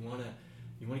purpose. You want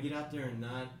to get out there and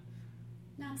not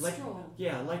stroll.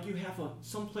 Yeah, like you have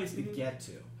some place to get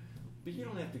to, but you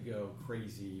don't have to go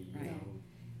crazy. You know.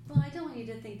 Well, I don't want you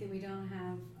to think that we don't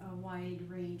have a wide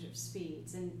range of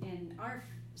speeds, and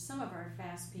some of our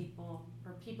fast people,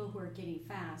 or people who are getting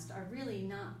fast, are really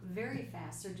not very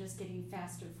fast. They're just getting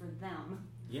faster for them.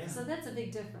 Yeah. So that's a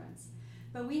big difference.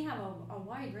 But we have a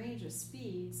wide range of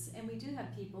speeds, and we do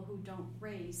have people who don't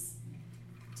race.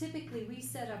 Typically, we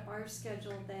set up our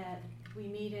schedule that we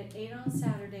meet at 8 on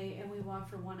Saturday and we walk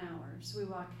for 1 hour. So we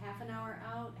walk half an hour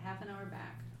out, half an hour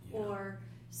back. Yeah. Or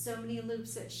so many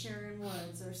loops at Sharon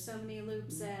Woods, or so many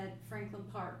loops at Franklin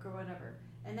Park, or whatever.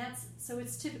 And so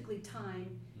it's typically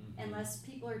time, unless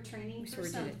people are training for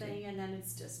something, and then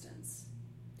it's distance.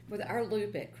 Well, our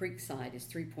loop at Creekside is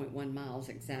 3.1 miles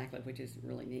exactly, which is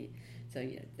really neat. So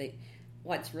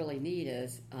what's really neat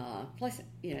is, plus,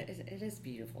 it is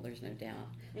beautiful. There's no doubt.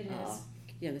 It is.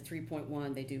 The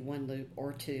 3.1, they do 1 loop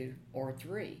or 2 or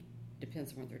 3,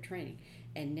 depends on what they're training.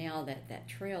 And now that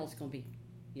trail is going to be,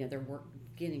 they're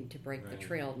beginning to break the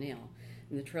trail now,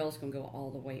 and the trail is going to go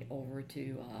all the way over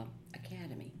to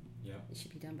Academy. Yep. It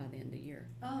should be done by the end of the year.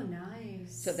 Oh,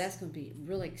 nice. So that's going to be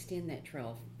really extend that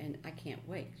trail, and I can't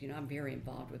wait. I'm very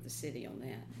involved with the city on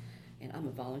that, and I'm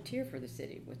a volunteer for the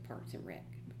city with Parks and Rec,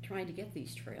 trying to get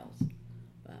these trails.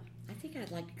 But I think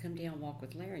I'd like to come down and walk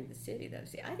with Larry in the city, though.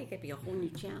 See, I think that'd be a whole new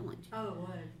challenge. Oh, it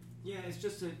would. Yeah, it's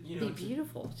just It'd be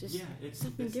beautiful. It's just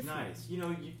something it's different. Nice.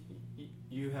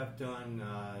 You have done,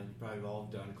 you probably all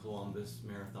have done Columbus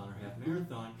Marathon or half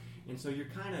marathon, and so you're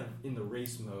kind of in the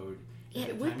race mode. Yeah,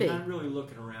 it I'm would be. not really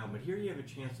looking around, but here you have a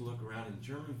chance to look around. And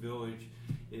German Village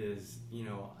is,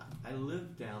 I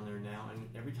live down there now, and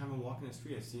every time I walk in the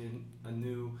street, I see a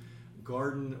new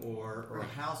garden or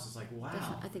a house. It's like, wow.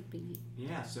 I think it'd be neat.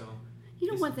 Yeah, so.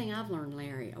 One thing I've learned,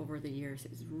 Larry, over the years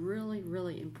is really,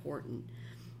 really important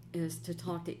is to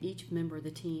talk to each member of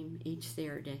the team each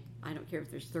Saturday. I don't care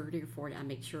if there's 30 or 40. I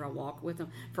make sure I walk with them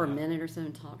for a minute or so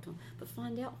and talk to them. But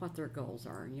find out what their goals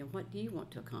are. What do you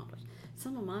want to accomplish?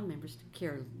 Some of my members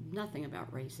care nothing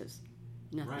about races.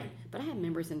 Nothing. Right. But I have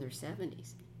members in their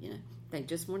 70s. They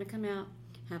just want to come out,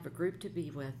 have a group to be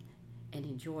with, and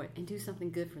enjoy it, and do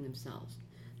something good for themselves.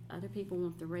 Other people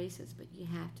want the races, but you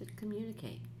have to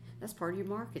communicate. That's part of your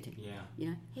marketing.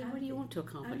 Yeah. Hey, what do you want to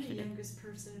accomplish I'm the today? youngest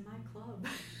person in my club.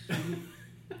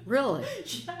 Really?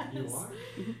 Yes. You are?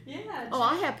 Yeah. Oh,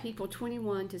 I have people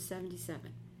 21 to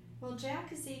 77. Well,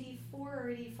 Jack is 84 or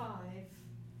 85,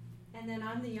 and then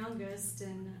I'm the youngest,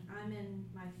 and I'm in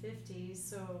my 50s,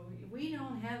 so we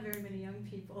don't have very many young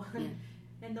people. Yeah.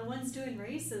 And the ones doing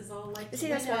races all like to See,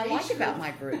 win that's what their I like age about group.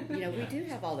 my group. We do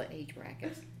have all the age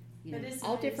brackets. That is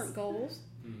all nice. different goals.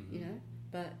 Mm-hmm.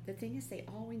 But the thing is, they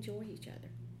all enjoy each other.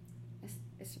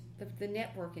 The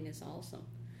networking is awesome.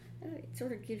 It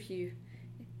sort of gives you.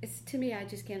 To me, I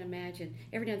just can't imagine.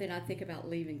 Every now and then I think about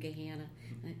leaving Gahanna.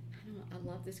 I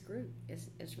love this group.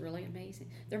 It's really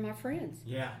amazing. They're my friends.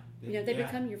 Yeah. They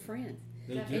become your friends.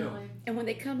 They Definitely. do. And when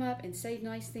they come up and say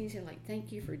nice things, they're like,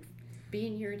 "Thank you for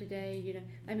being here today."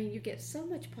 You get so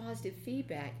much positive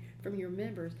feedback from your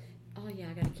members. Oh yeah,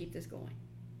 I got to keep this going.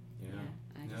 Yeah.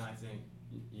 I think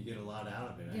you get a lot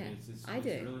out of it. Yeah, I do.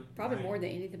 Really, probably right. more than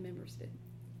any of the members did.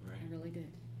 Right. I really did.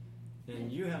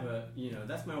 And you have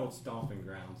that's my old stomping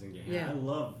grounds in Gahanna. Yeah. I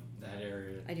love that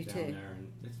area I do down too. there, and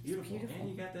it's beautiful. beautiful. And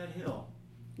you got that hill.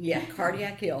 Yeah,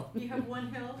 Cardiac Hill. You have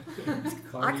one hill.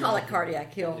 I call it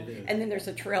Cardiac Hill. It is. And then there's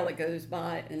a trail that goes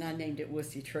by, and I named it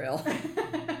Wussy Trail.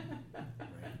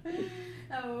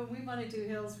 Oh, when we want to do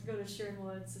hills, we go to Sharon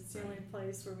Woods. It's the only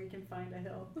place where we can find a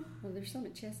hill. Well, there's some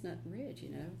at Chestnut Ridge,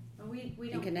 We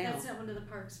In don't. Canal. That's not one of the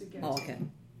parks we go Oh, to. okay.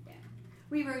 Yeah,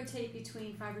 we rotate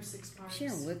between 5 or 6 parks.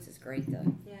 Sharon Woods is great,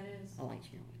 though. Yeah, it is. I like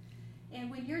Sharon Woods. And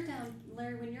when you're down,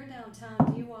 Larry, when you're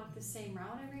downtown, do you walk the same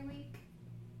route every week?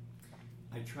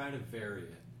 I try to vary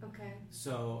it. Okay.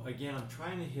 So again, I'm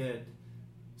trying to hit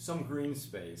some green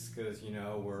space because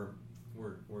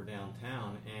we're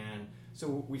downtown, and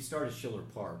so we start at Schiller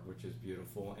Park, which is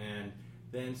beautiful, and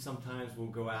then sometimes we'll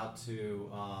go out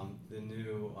to the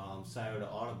new Scioto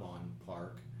Audubon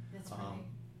Park. That's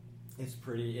right. It's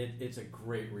pretty. It's a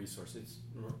great resource. It's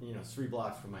 3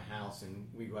 blocks from my house, and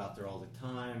we go out there all the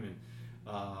time.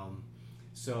 And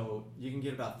so you can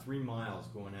get about 3 miles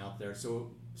going out there.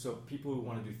 So people who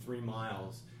want to do 3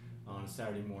 miles on a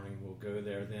Saturday morning will go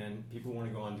there. Then people who want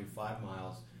to go on and do 5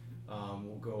 miles.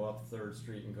 We'll go up 3rd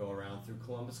Street and go around through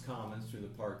Columbus Commons, through the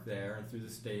park there, and through the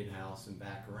State House and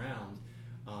back around.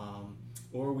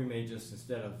 Or we may just,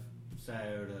 instead of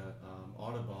Scioto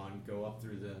Audubon, go up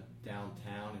through the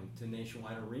downtown and to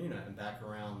Nationwide Arena and back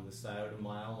around the Scioto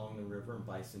Mile along the river and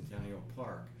Bicentennial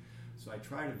Park. So I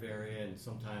try to vary it, and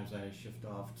sometimes I shift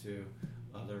off to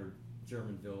other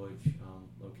German Village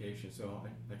locations. So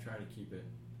I try to keep it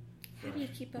fresh. How do you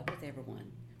keep up with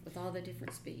everyone, with all the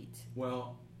different speeds?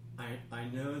 Well, I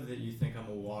know that you think I'm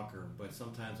a walker, but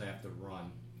sometimes I have to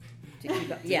run. To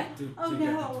keep up, yeah. Oh,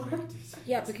 no.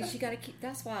 Yeah, because you got to keep.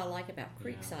 That's why I like about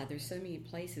Creekside. There's so many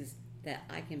places that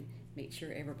I can make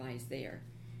sure everybody's there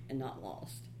and not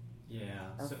lost. Yeah.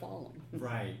 Or falling.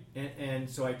 Right. And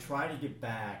so I try to get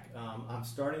back. I'm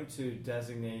starting to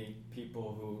designate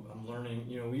people who I'm learning.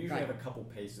 We usually have a couple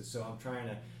paces, so I'm trying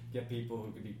to get people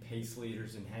who could be pace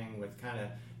leaders and hang with, kind of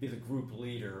be the group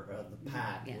leader of the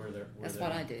pack. Yeah. Where That's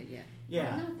what I do, yeah.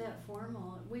 Yeah. We're not that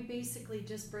formal. We basically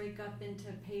just break up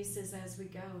into paces as we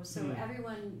go. So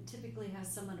everyone typically has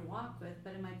someone to walk with,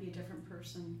 but it might be a different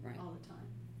person all the time.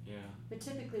 Yeah. But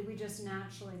typically we just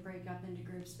naturally break up into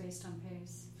groups based on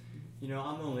pace.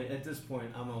 At this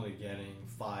point, I'm only getting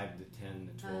 5 to 10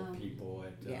 to 12 people.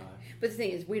 But the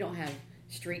thing is, we don't have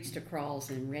streets to cross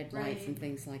and red lights Right. and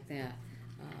things like that.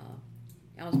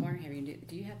 I was wondering,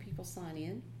 do you have people sign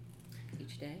in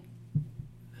each day?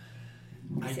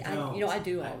 I See, don't. I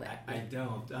do all that. I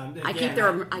don't.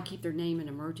 I keep their name and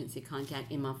emergency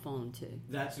contact in my phone too.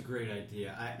 That's a great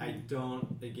idea. I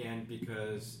don't, again,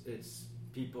 because it's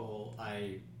people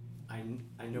I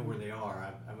know where they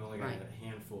are. I've only got a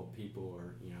handful of people,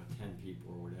 or 10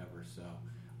 people or whatever. So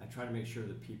I try to make sure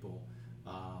that people.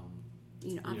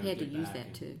 I've had to use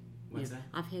that too. What's that?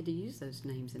 I've had to use those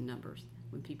names and numbers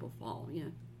when people fall.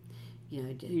 Who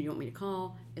you want me to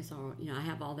call? It's all. I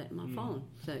have all that in my phone.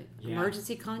 So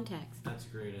emergency contacts. That's a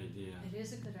great idea. It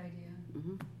is a good idea.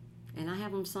 Mm-hmm. And I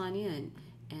have them sign in,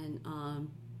 and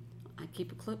I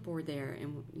keep a clipboard there.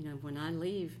 And when I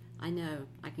leave, I know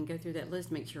I can go through that list,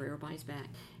 make sure everybody's back.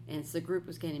 And so the group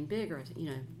was getting bigger.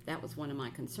 That was one of my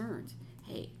concerns.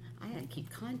 Hey, I had to keep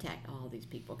contact all these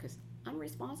people because I'm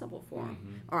responsible for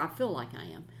them, or I feel like I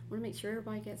am. I want to make sure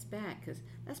everybody gets back because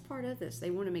that's part of this. They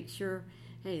want to make sure,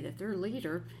 hey, that their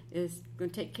leader is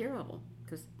going to take care of them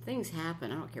because things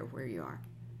happen. I don't care where you are.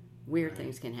 Weird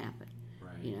things can happen.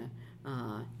 Right.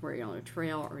 Where you're on a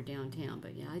trail or downtown.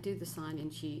 But I do the sign-in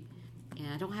sheet,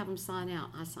 and I don't have them sign out.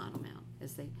 I sign them out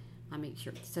I make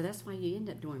sure. So that's why you end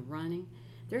up doing running.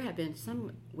 There have been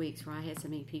some weeks where I had so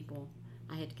many people,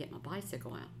 I had to get my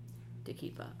bicycle out to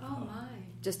keep up. Oh my.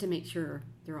 Just to make sure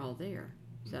they're all there.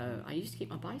 So I used to keep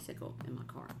my bicycle in my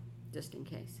car, just in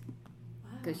case.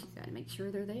 Wow. Because you got to make sure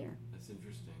they're there. That's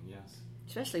interesting, yes.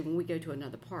 Especially when we go to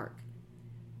another park.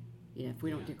 If we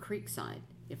don't do Creekside.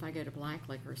 If I go to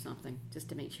Blacklick or something, just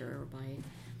to make sure everybody...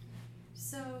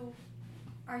 So,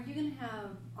 are you going to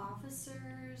have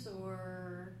officers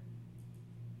or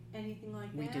anything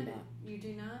like that? We do not. You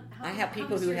do not? I have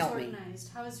people who help me.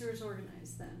 How is yours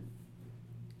organized then?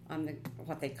 I'm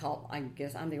what they call, I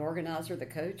guess, I'm the organizer, the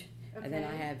coach. Okay. And then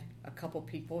I have a couple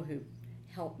people who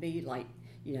help me, like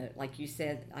you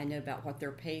said, I know about what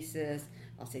their pace is.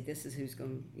 I'll say, this is who's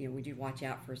going to, would you watch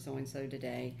out for so-and-so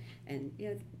today? And,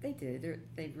 they do.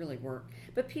 They really work.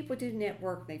 But people do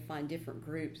network. They find different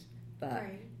groups. But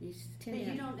you tend But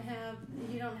to...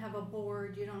 you don't have a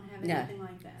board. You don't have anything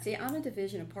like that. See, I'm a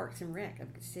division of Parks and Rec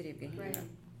of the city of Gahanna. Right.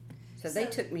 So they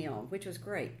took me on, which was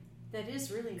great. That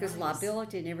is really nice. Because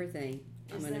liability and everything,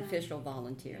 I'm Is an that- official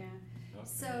volunteer. Yeah. Okay.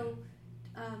 So,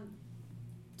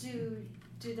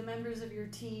 do the members of your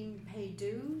team pay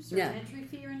dues or No. an entry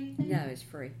fee or anything? No, it's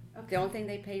free. Okay. The only thing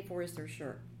they pay for is their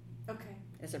shirt. Okay.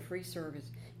 It's a free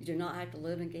service. You do not have to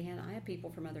live in Gahanna. I have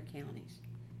people from other counties.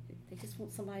 They just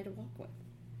want somebody to walk with.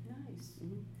 Nice.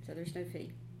 Mm-hmm. So there's no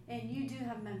fee. And you do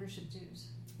have membership dues.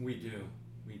 We do.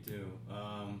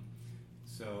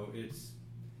 So it's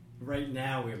right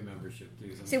now we have membership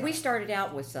dues. See, we started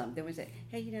out with some. There was that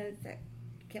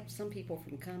kept some people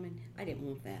from coming. I didn't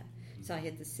want that. So I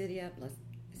hit the city up. I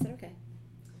said, okay.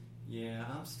 Yeah,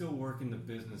 I'm still working the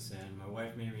business end. My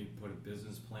wife made me put a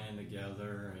business plan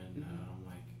together, and I'm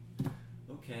like,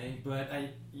 okay. But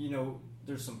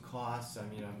there's some costs. I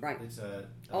mean, it's a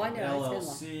I know.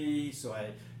 LLC, so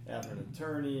I have an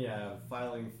attorney. I have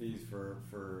filing fees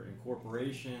for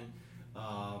incorporation,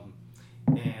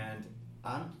 and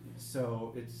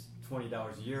So it's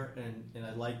 $20 a year, and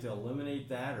I'd like to eliminate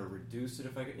that or reduce it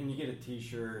if I could. And you get a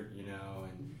T-shirt,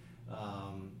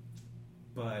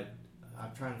 but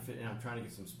I'm trying to fit, and I'm trying to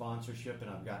get some sponsorship, and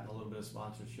I've gotten a little bit of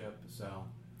sponsorship. So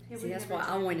See, that's why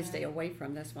I wanted to stay away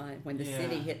from. That's why when the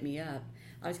city hit me up,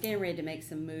 I was getting ready to make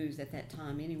some moves at that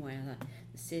time anyway. I thought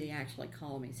the city actually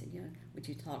called me and said, would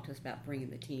you talk to us about bringing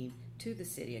the team to the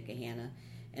city of Gahanna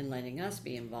and letting us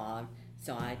be involved?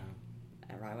 So I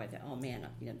right away thought, oh man,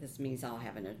 this means I'll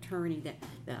have an attorney that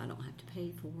I don't have to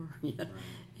pay for,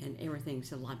 and everything.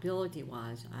 So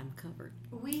liability-wise, I'm covered.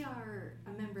 We are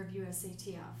a member of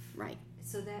USATF. Right.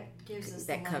 So that gives us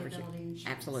that the covers liability it.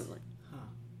 insurance. Absolutely.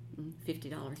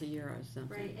 $50 a year or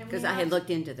something. Right, and because we I had have- looked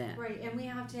into that. Right, and we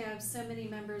have to have so many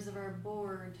members of our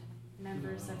board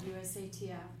members of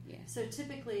USATF. Yeah. So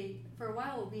typically, for a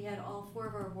while, we had all 4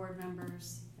 of our board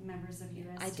members members of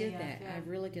USATF. I did that. Yeah. I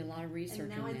really did a lot of research And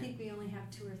now on I that. think we only have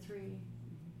 2 or 3.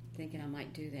 Thinking I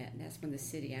might do that, and that's when the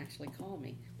city actually called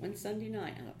me one Sunday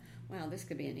night. I thought, wow, this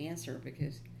could be an answer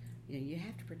because you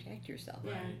have to protect yourself.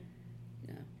 Yeah.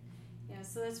 Yeah. Yeah,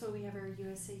 so that's why we have our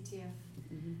USATF.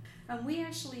 Mm-hmm. We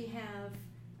actually have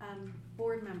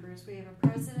board members. We have a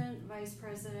president, vice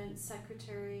president,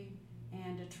 secretary,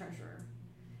 and a treasurer.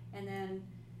 And then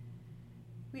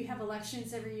we have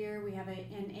elections every year. We have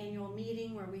an annual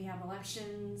meeting where we have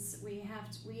elections. We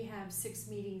have 6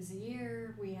 meetings a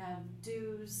year. We have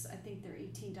dues. I think they're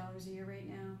 $18 a year right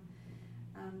now.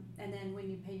 And then when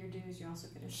you pay your dues, you also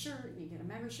get a shirt and you get a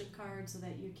membership card so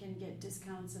that you can get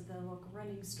discounts at the local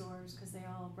running stores because they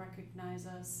all recognize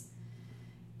us.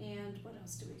 And what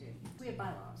else do we do? We have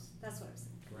bylaws. That's what I was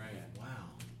thinking. Right. Wow.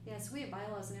 Yes, we have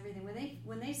bylaws and everything.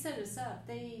 When they set us up,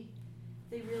 they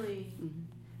really.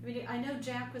 Mm-hmm. I mean, I know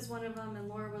Jack was one of them and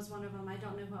Laura was one of them. I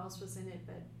don't know who else was in it,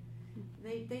 but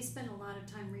they spent a lot of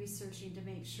time researching to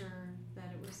make sure that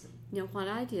it was. What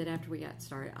I did after we got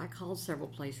started, I called several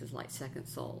places like Second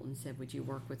Soul and said, would you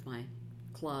work with my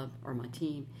club or my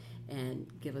team and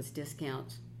give us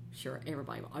discounts? Sure,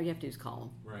 everybody. All you have to do is call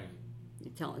them. Right.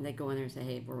 You tell them, they go in there and say,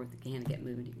 hey, we're with the Gahanna Get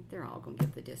Moving. They're all going to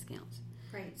give the discounts.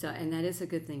 Right. So, and that is a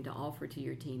good thing to offer to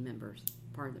your team members.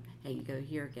 Part of the, hey, you go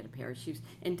here, get a pair of shoes,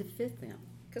 and to fit them.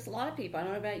 Because a lot of people, I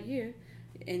don't know about you,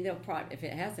 and they'll probably, if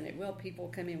it hasn't, it will. People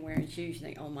come in wearing shoes and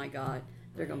think, oh my God,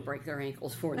 they're going to break their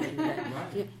ankles for them.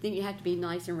 Then you have to be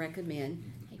nice and recommend,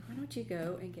 hey, why don't you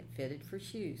go and get fitted for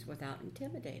shoes without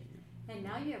intimidating them? And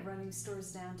now you have running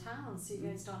stores downtown, so you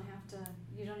guys don't have to.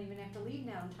 You don't even have to leave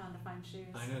downtown to find shoes.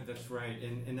 I know, that's right,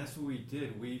 and that's what we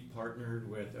did. We partnered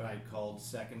with, I called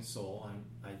Second Soul.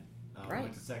 I Right.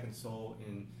 went to Second Soul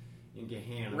in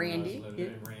Gahanna. Randy, when I was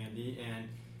living in Randy, and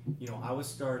I was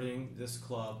starting this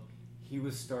club. He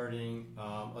was starting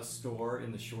a store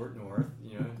in the Short North,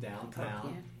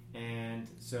 downtown, and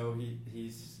so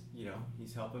he's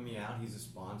helping me out. He's a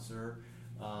sponsor.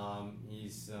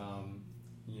 He's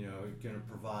going to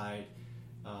provide.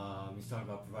 He's talking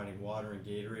about providing water and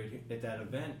Gatorade at that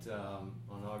event on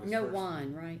August 1st. No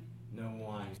wine, right? No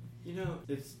wine.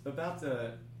 It's about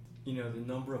the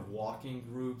number of walking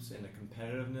groups and the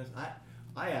competitiveness.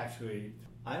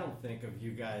 I don't think of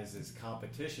you guys as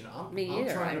competition. Me I'm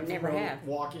either. trying I to never promote have.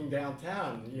 walking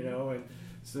downtown, and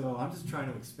so I'm just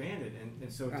trying to expand it,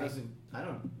 and so it Right. doesn't. I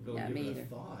don't really Yeah, give me it either. a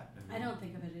thought. I don't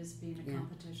think of it as being a Yeah,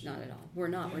 competition. Not at all. We're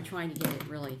not. We're trying to get it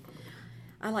really.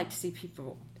 I like to see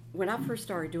people. When I first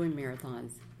started doing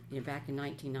marathons, back in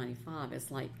 1995,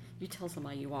 it's like you tell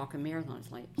somebody you walk a marathon,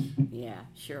 it's like, yeah,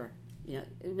 sure.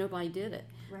 Nobody did it.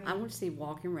 Right. I want to see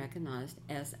walking recognized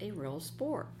as a real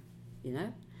sport,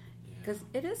 because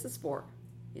it is a sport,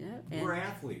 And We're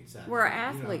athletes. Actually, we're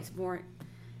athletes. More,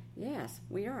 yes,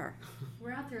 we are.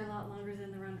 We're out there a lot longer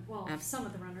than the run. Well, some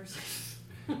of the runners.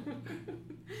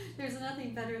 There's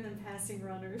nothing better than passing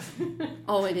runners.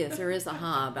 Oh, it is. There is a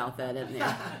high about that, isn't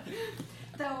there?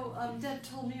 Though Deb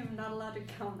told me I'm not allowed to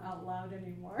count out loud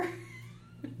anymore.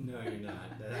 No, you're not.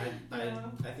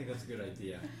 I think that's a good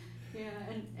idea. Yeah,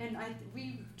 and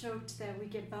we joked that we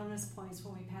get bonus points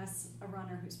when we pass a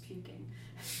runner who's puking.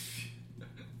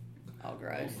 Oh,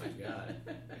 gross. Oh my God.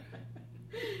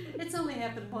 It's only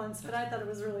happened once, but I thought it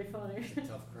was really funny. It's a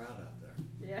tough crowd out there.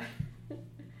 Yeah.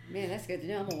 Man, that's good to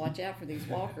know. I'm going to watch out for these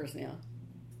walkers now.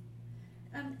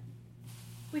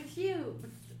 With you,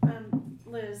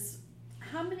 Liz,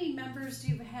 how many members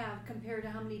do you have compared to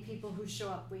how many people who show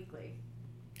up weekly?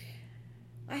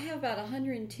 I have about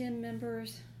 110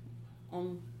 members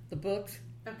on the books.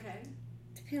 Okay.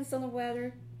 Depends on the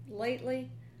weather.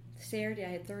 Lately, Saturday I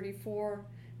had 34,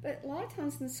 but a lot of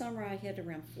times in the summer I had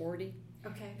around 40.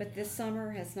 Okay. But this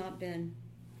summer has not been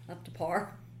up to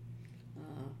par.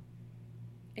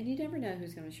 And you never know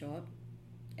who's going to show up.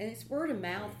 And it's word of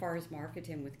mouth as far as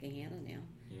marketing with Gahanna now.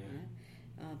 Yeah. You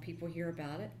know? People hear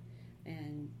about it,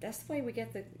 and that's the way we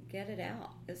get it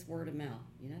out, is word of mouth,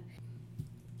 you know.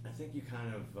 I think you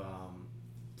kind of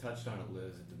touched on it,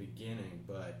 Liz, at the beginning,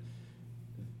 but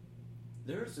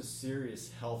there's a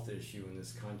serious health issue in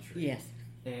this country. Yes.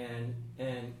 And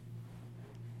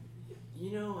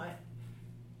you know, I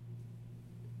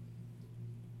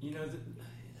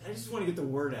just want to get the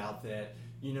word out that,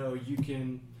 you know, you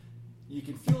can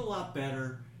feel a lot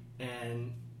better,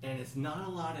 and it's not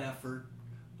a lot of effort,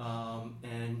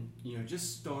 and you know,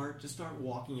 just start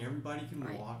walking. Everybody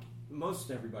can walk.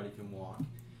 Most everybody can walk,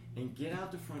 and get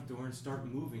out the front door and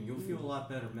start moving. You'll feel a lot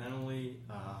better mentally,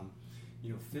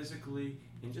 you know, physically,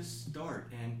 and just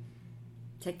start and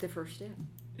take the first step.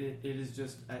 It is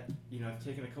just, you know, I've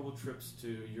taken a couple trips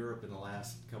to Europe in the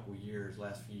last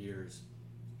few years.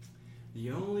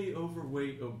 The only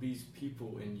overweight, obese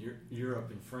people in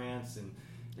Europe and France and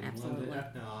Absolutely.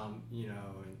 London, you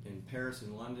know, in Paris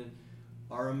and London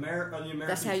are the American tourists.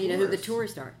 That's how you know who the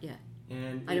tourists are. Yeah.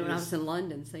 And I know when I was in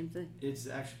London, same thing. It's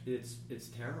actually it's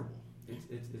terrible.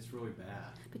 It's really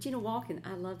bad. But you know, walking.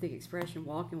 I love the expression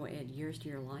 "walking will add years to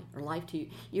your life," or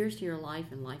years to your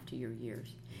life, and life to your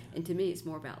years. Yeah. And to me, it's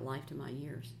more about life to my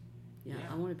years. You know,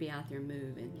 I want to be out there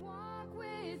moving. Walk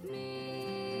with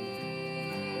me.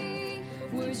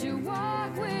 Would you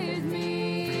walk with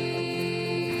me?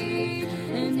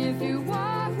 And if you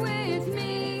walk with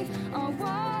me, I'll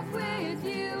walk with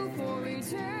you for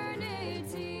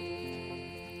eternity.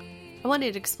 I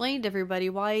wanted to explain to everybody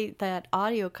why that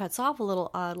audio cuts off a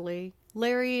little oddly.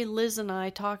 Larry, Liz, and I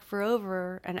talked for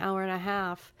over an hour and a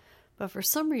half, but for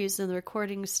some reason the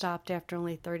recording stopped after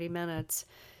only 30 minutes.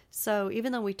 So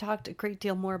even though we talked a great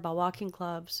deal more about walking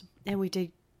clubs, and we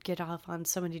did get off on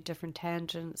so many different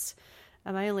tangents,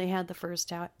 I only had the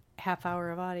first half hour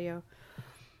of audio,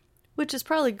 which is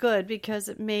probably good because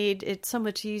it made it so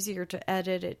much easier to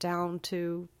edit it down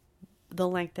to the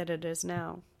length that it is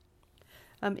now.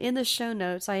 In the show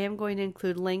notes, I am going to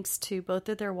include links to both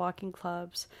of their walking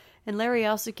clubs, and Larry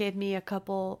also gave me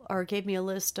a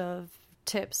list of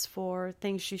tips for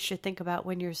things you should think about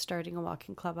when you're starting a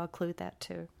walking club. I'll include that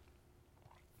too.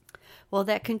 Well,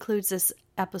 that concludes this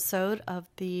episode of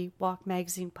the Walk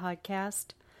Magazine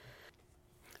podcast.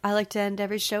 I like to end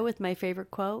every show with my favorite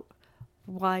quote: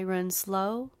 "Why run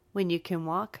slow when you can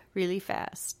walk really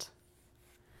fast?"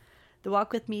 The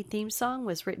Walk With Me theme song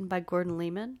was written by Gordon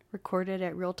Lehman, recorded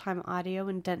at Real Time Audio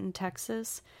in Denton,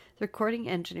 Texas. The recording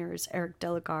engineer is Eric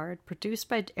Delagarde, produced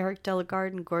by Eric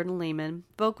Delagarde and Gordon Lehman,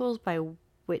 vocals by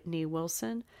Whitney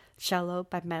Wilson, cello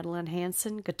by Madeline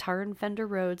Hanson, guitar and Fender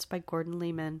Rhodes by Gordon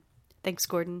Lehman. Thanks,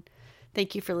 Gordon.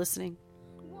 Thank you for listening.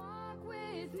 Walk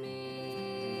with me.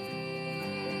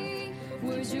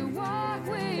 Would you walk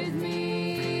with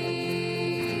me?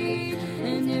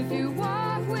 And if you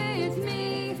walk with me,